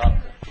have to stop.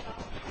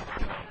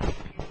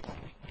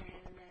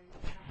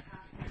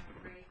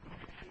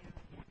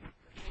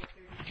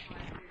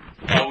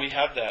 Oh, we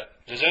have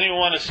that. Does anyone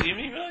want to see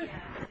me, really?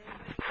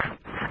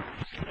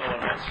 No one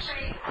wants to see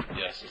me.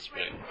 Yes, it's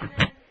great.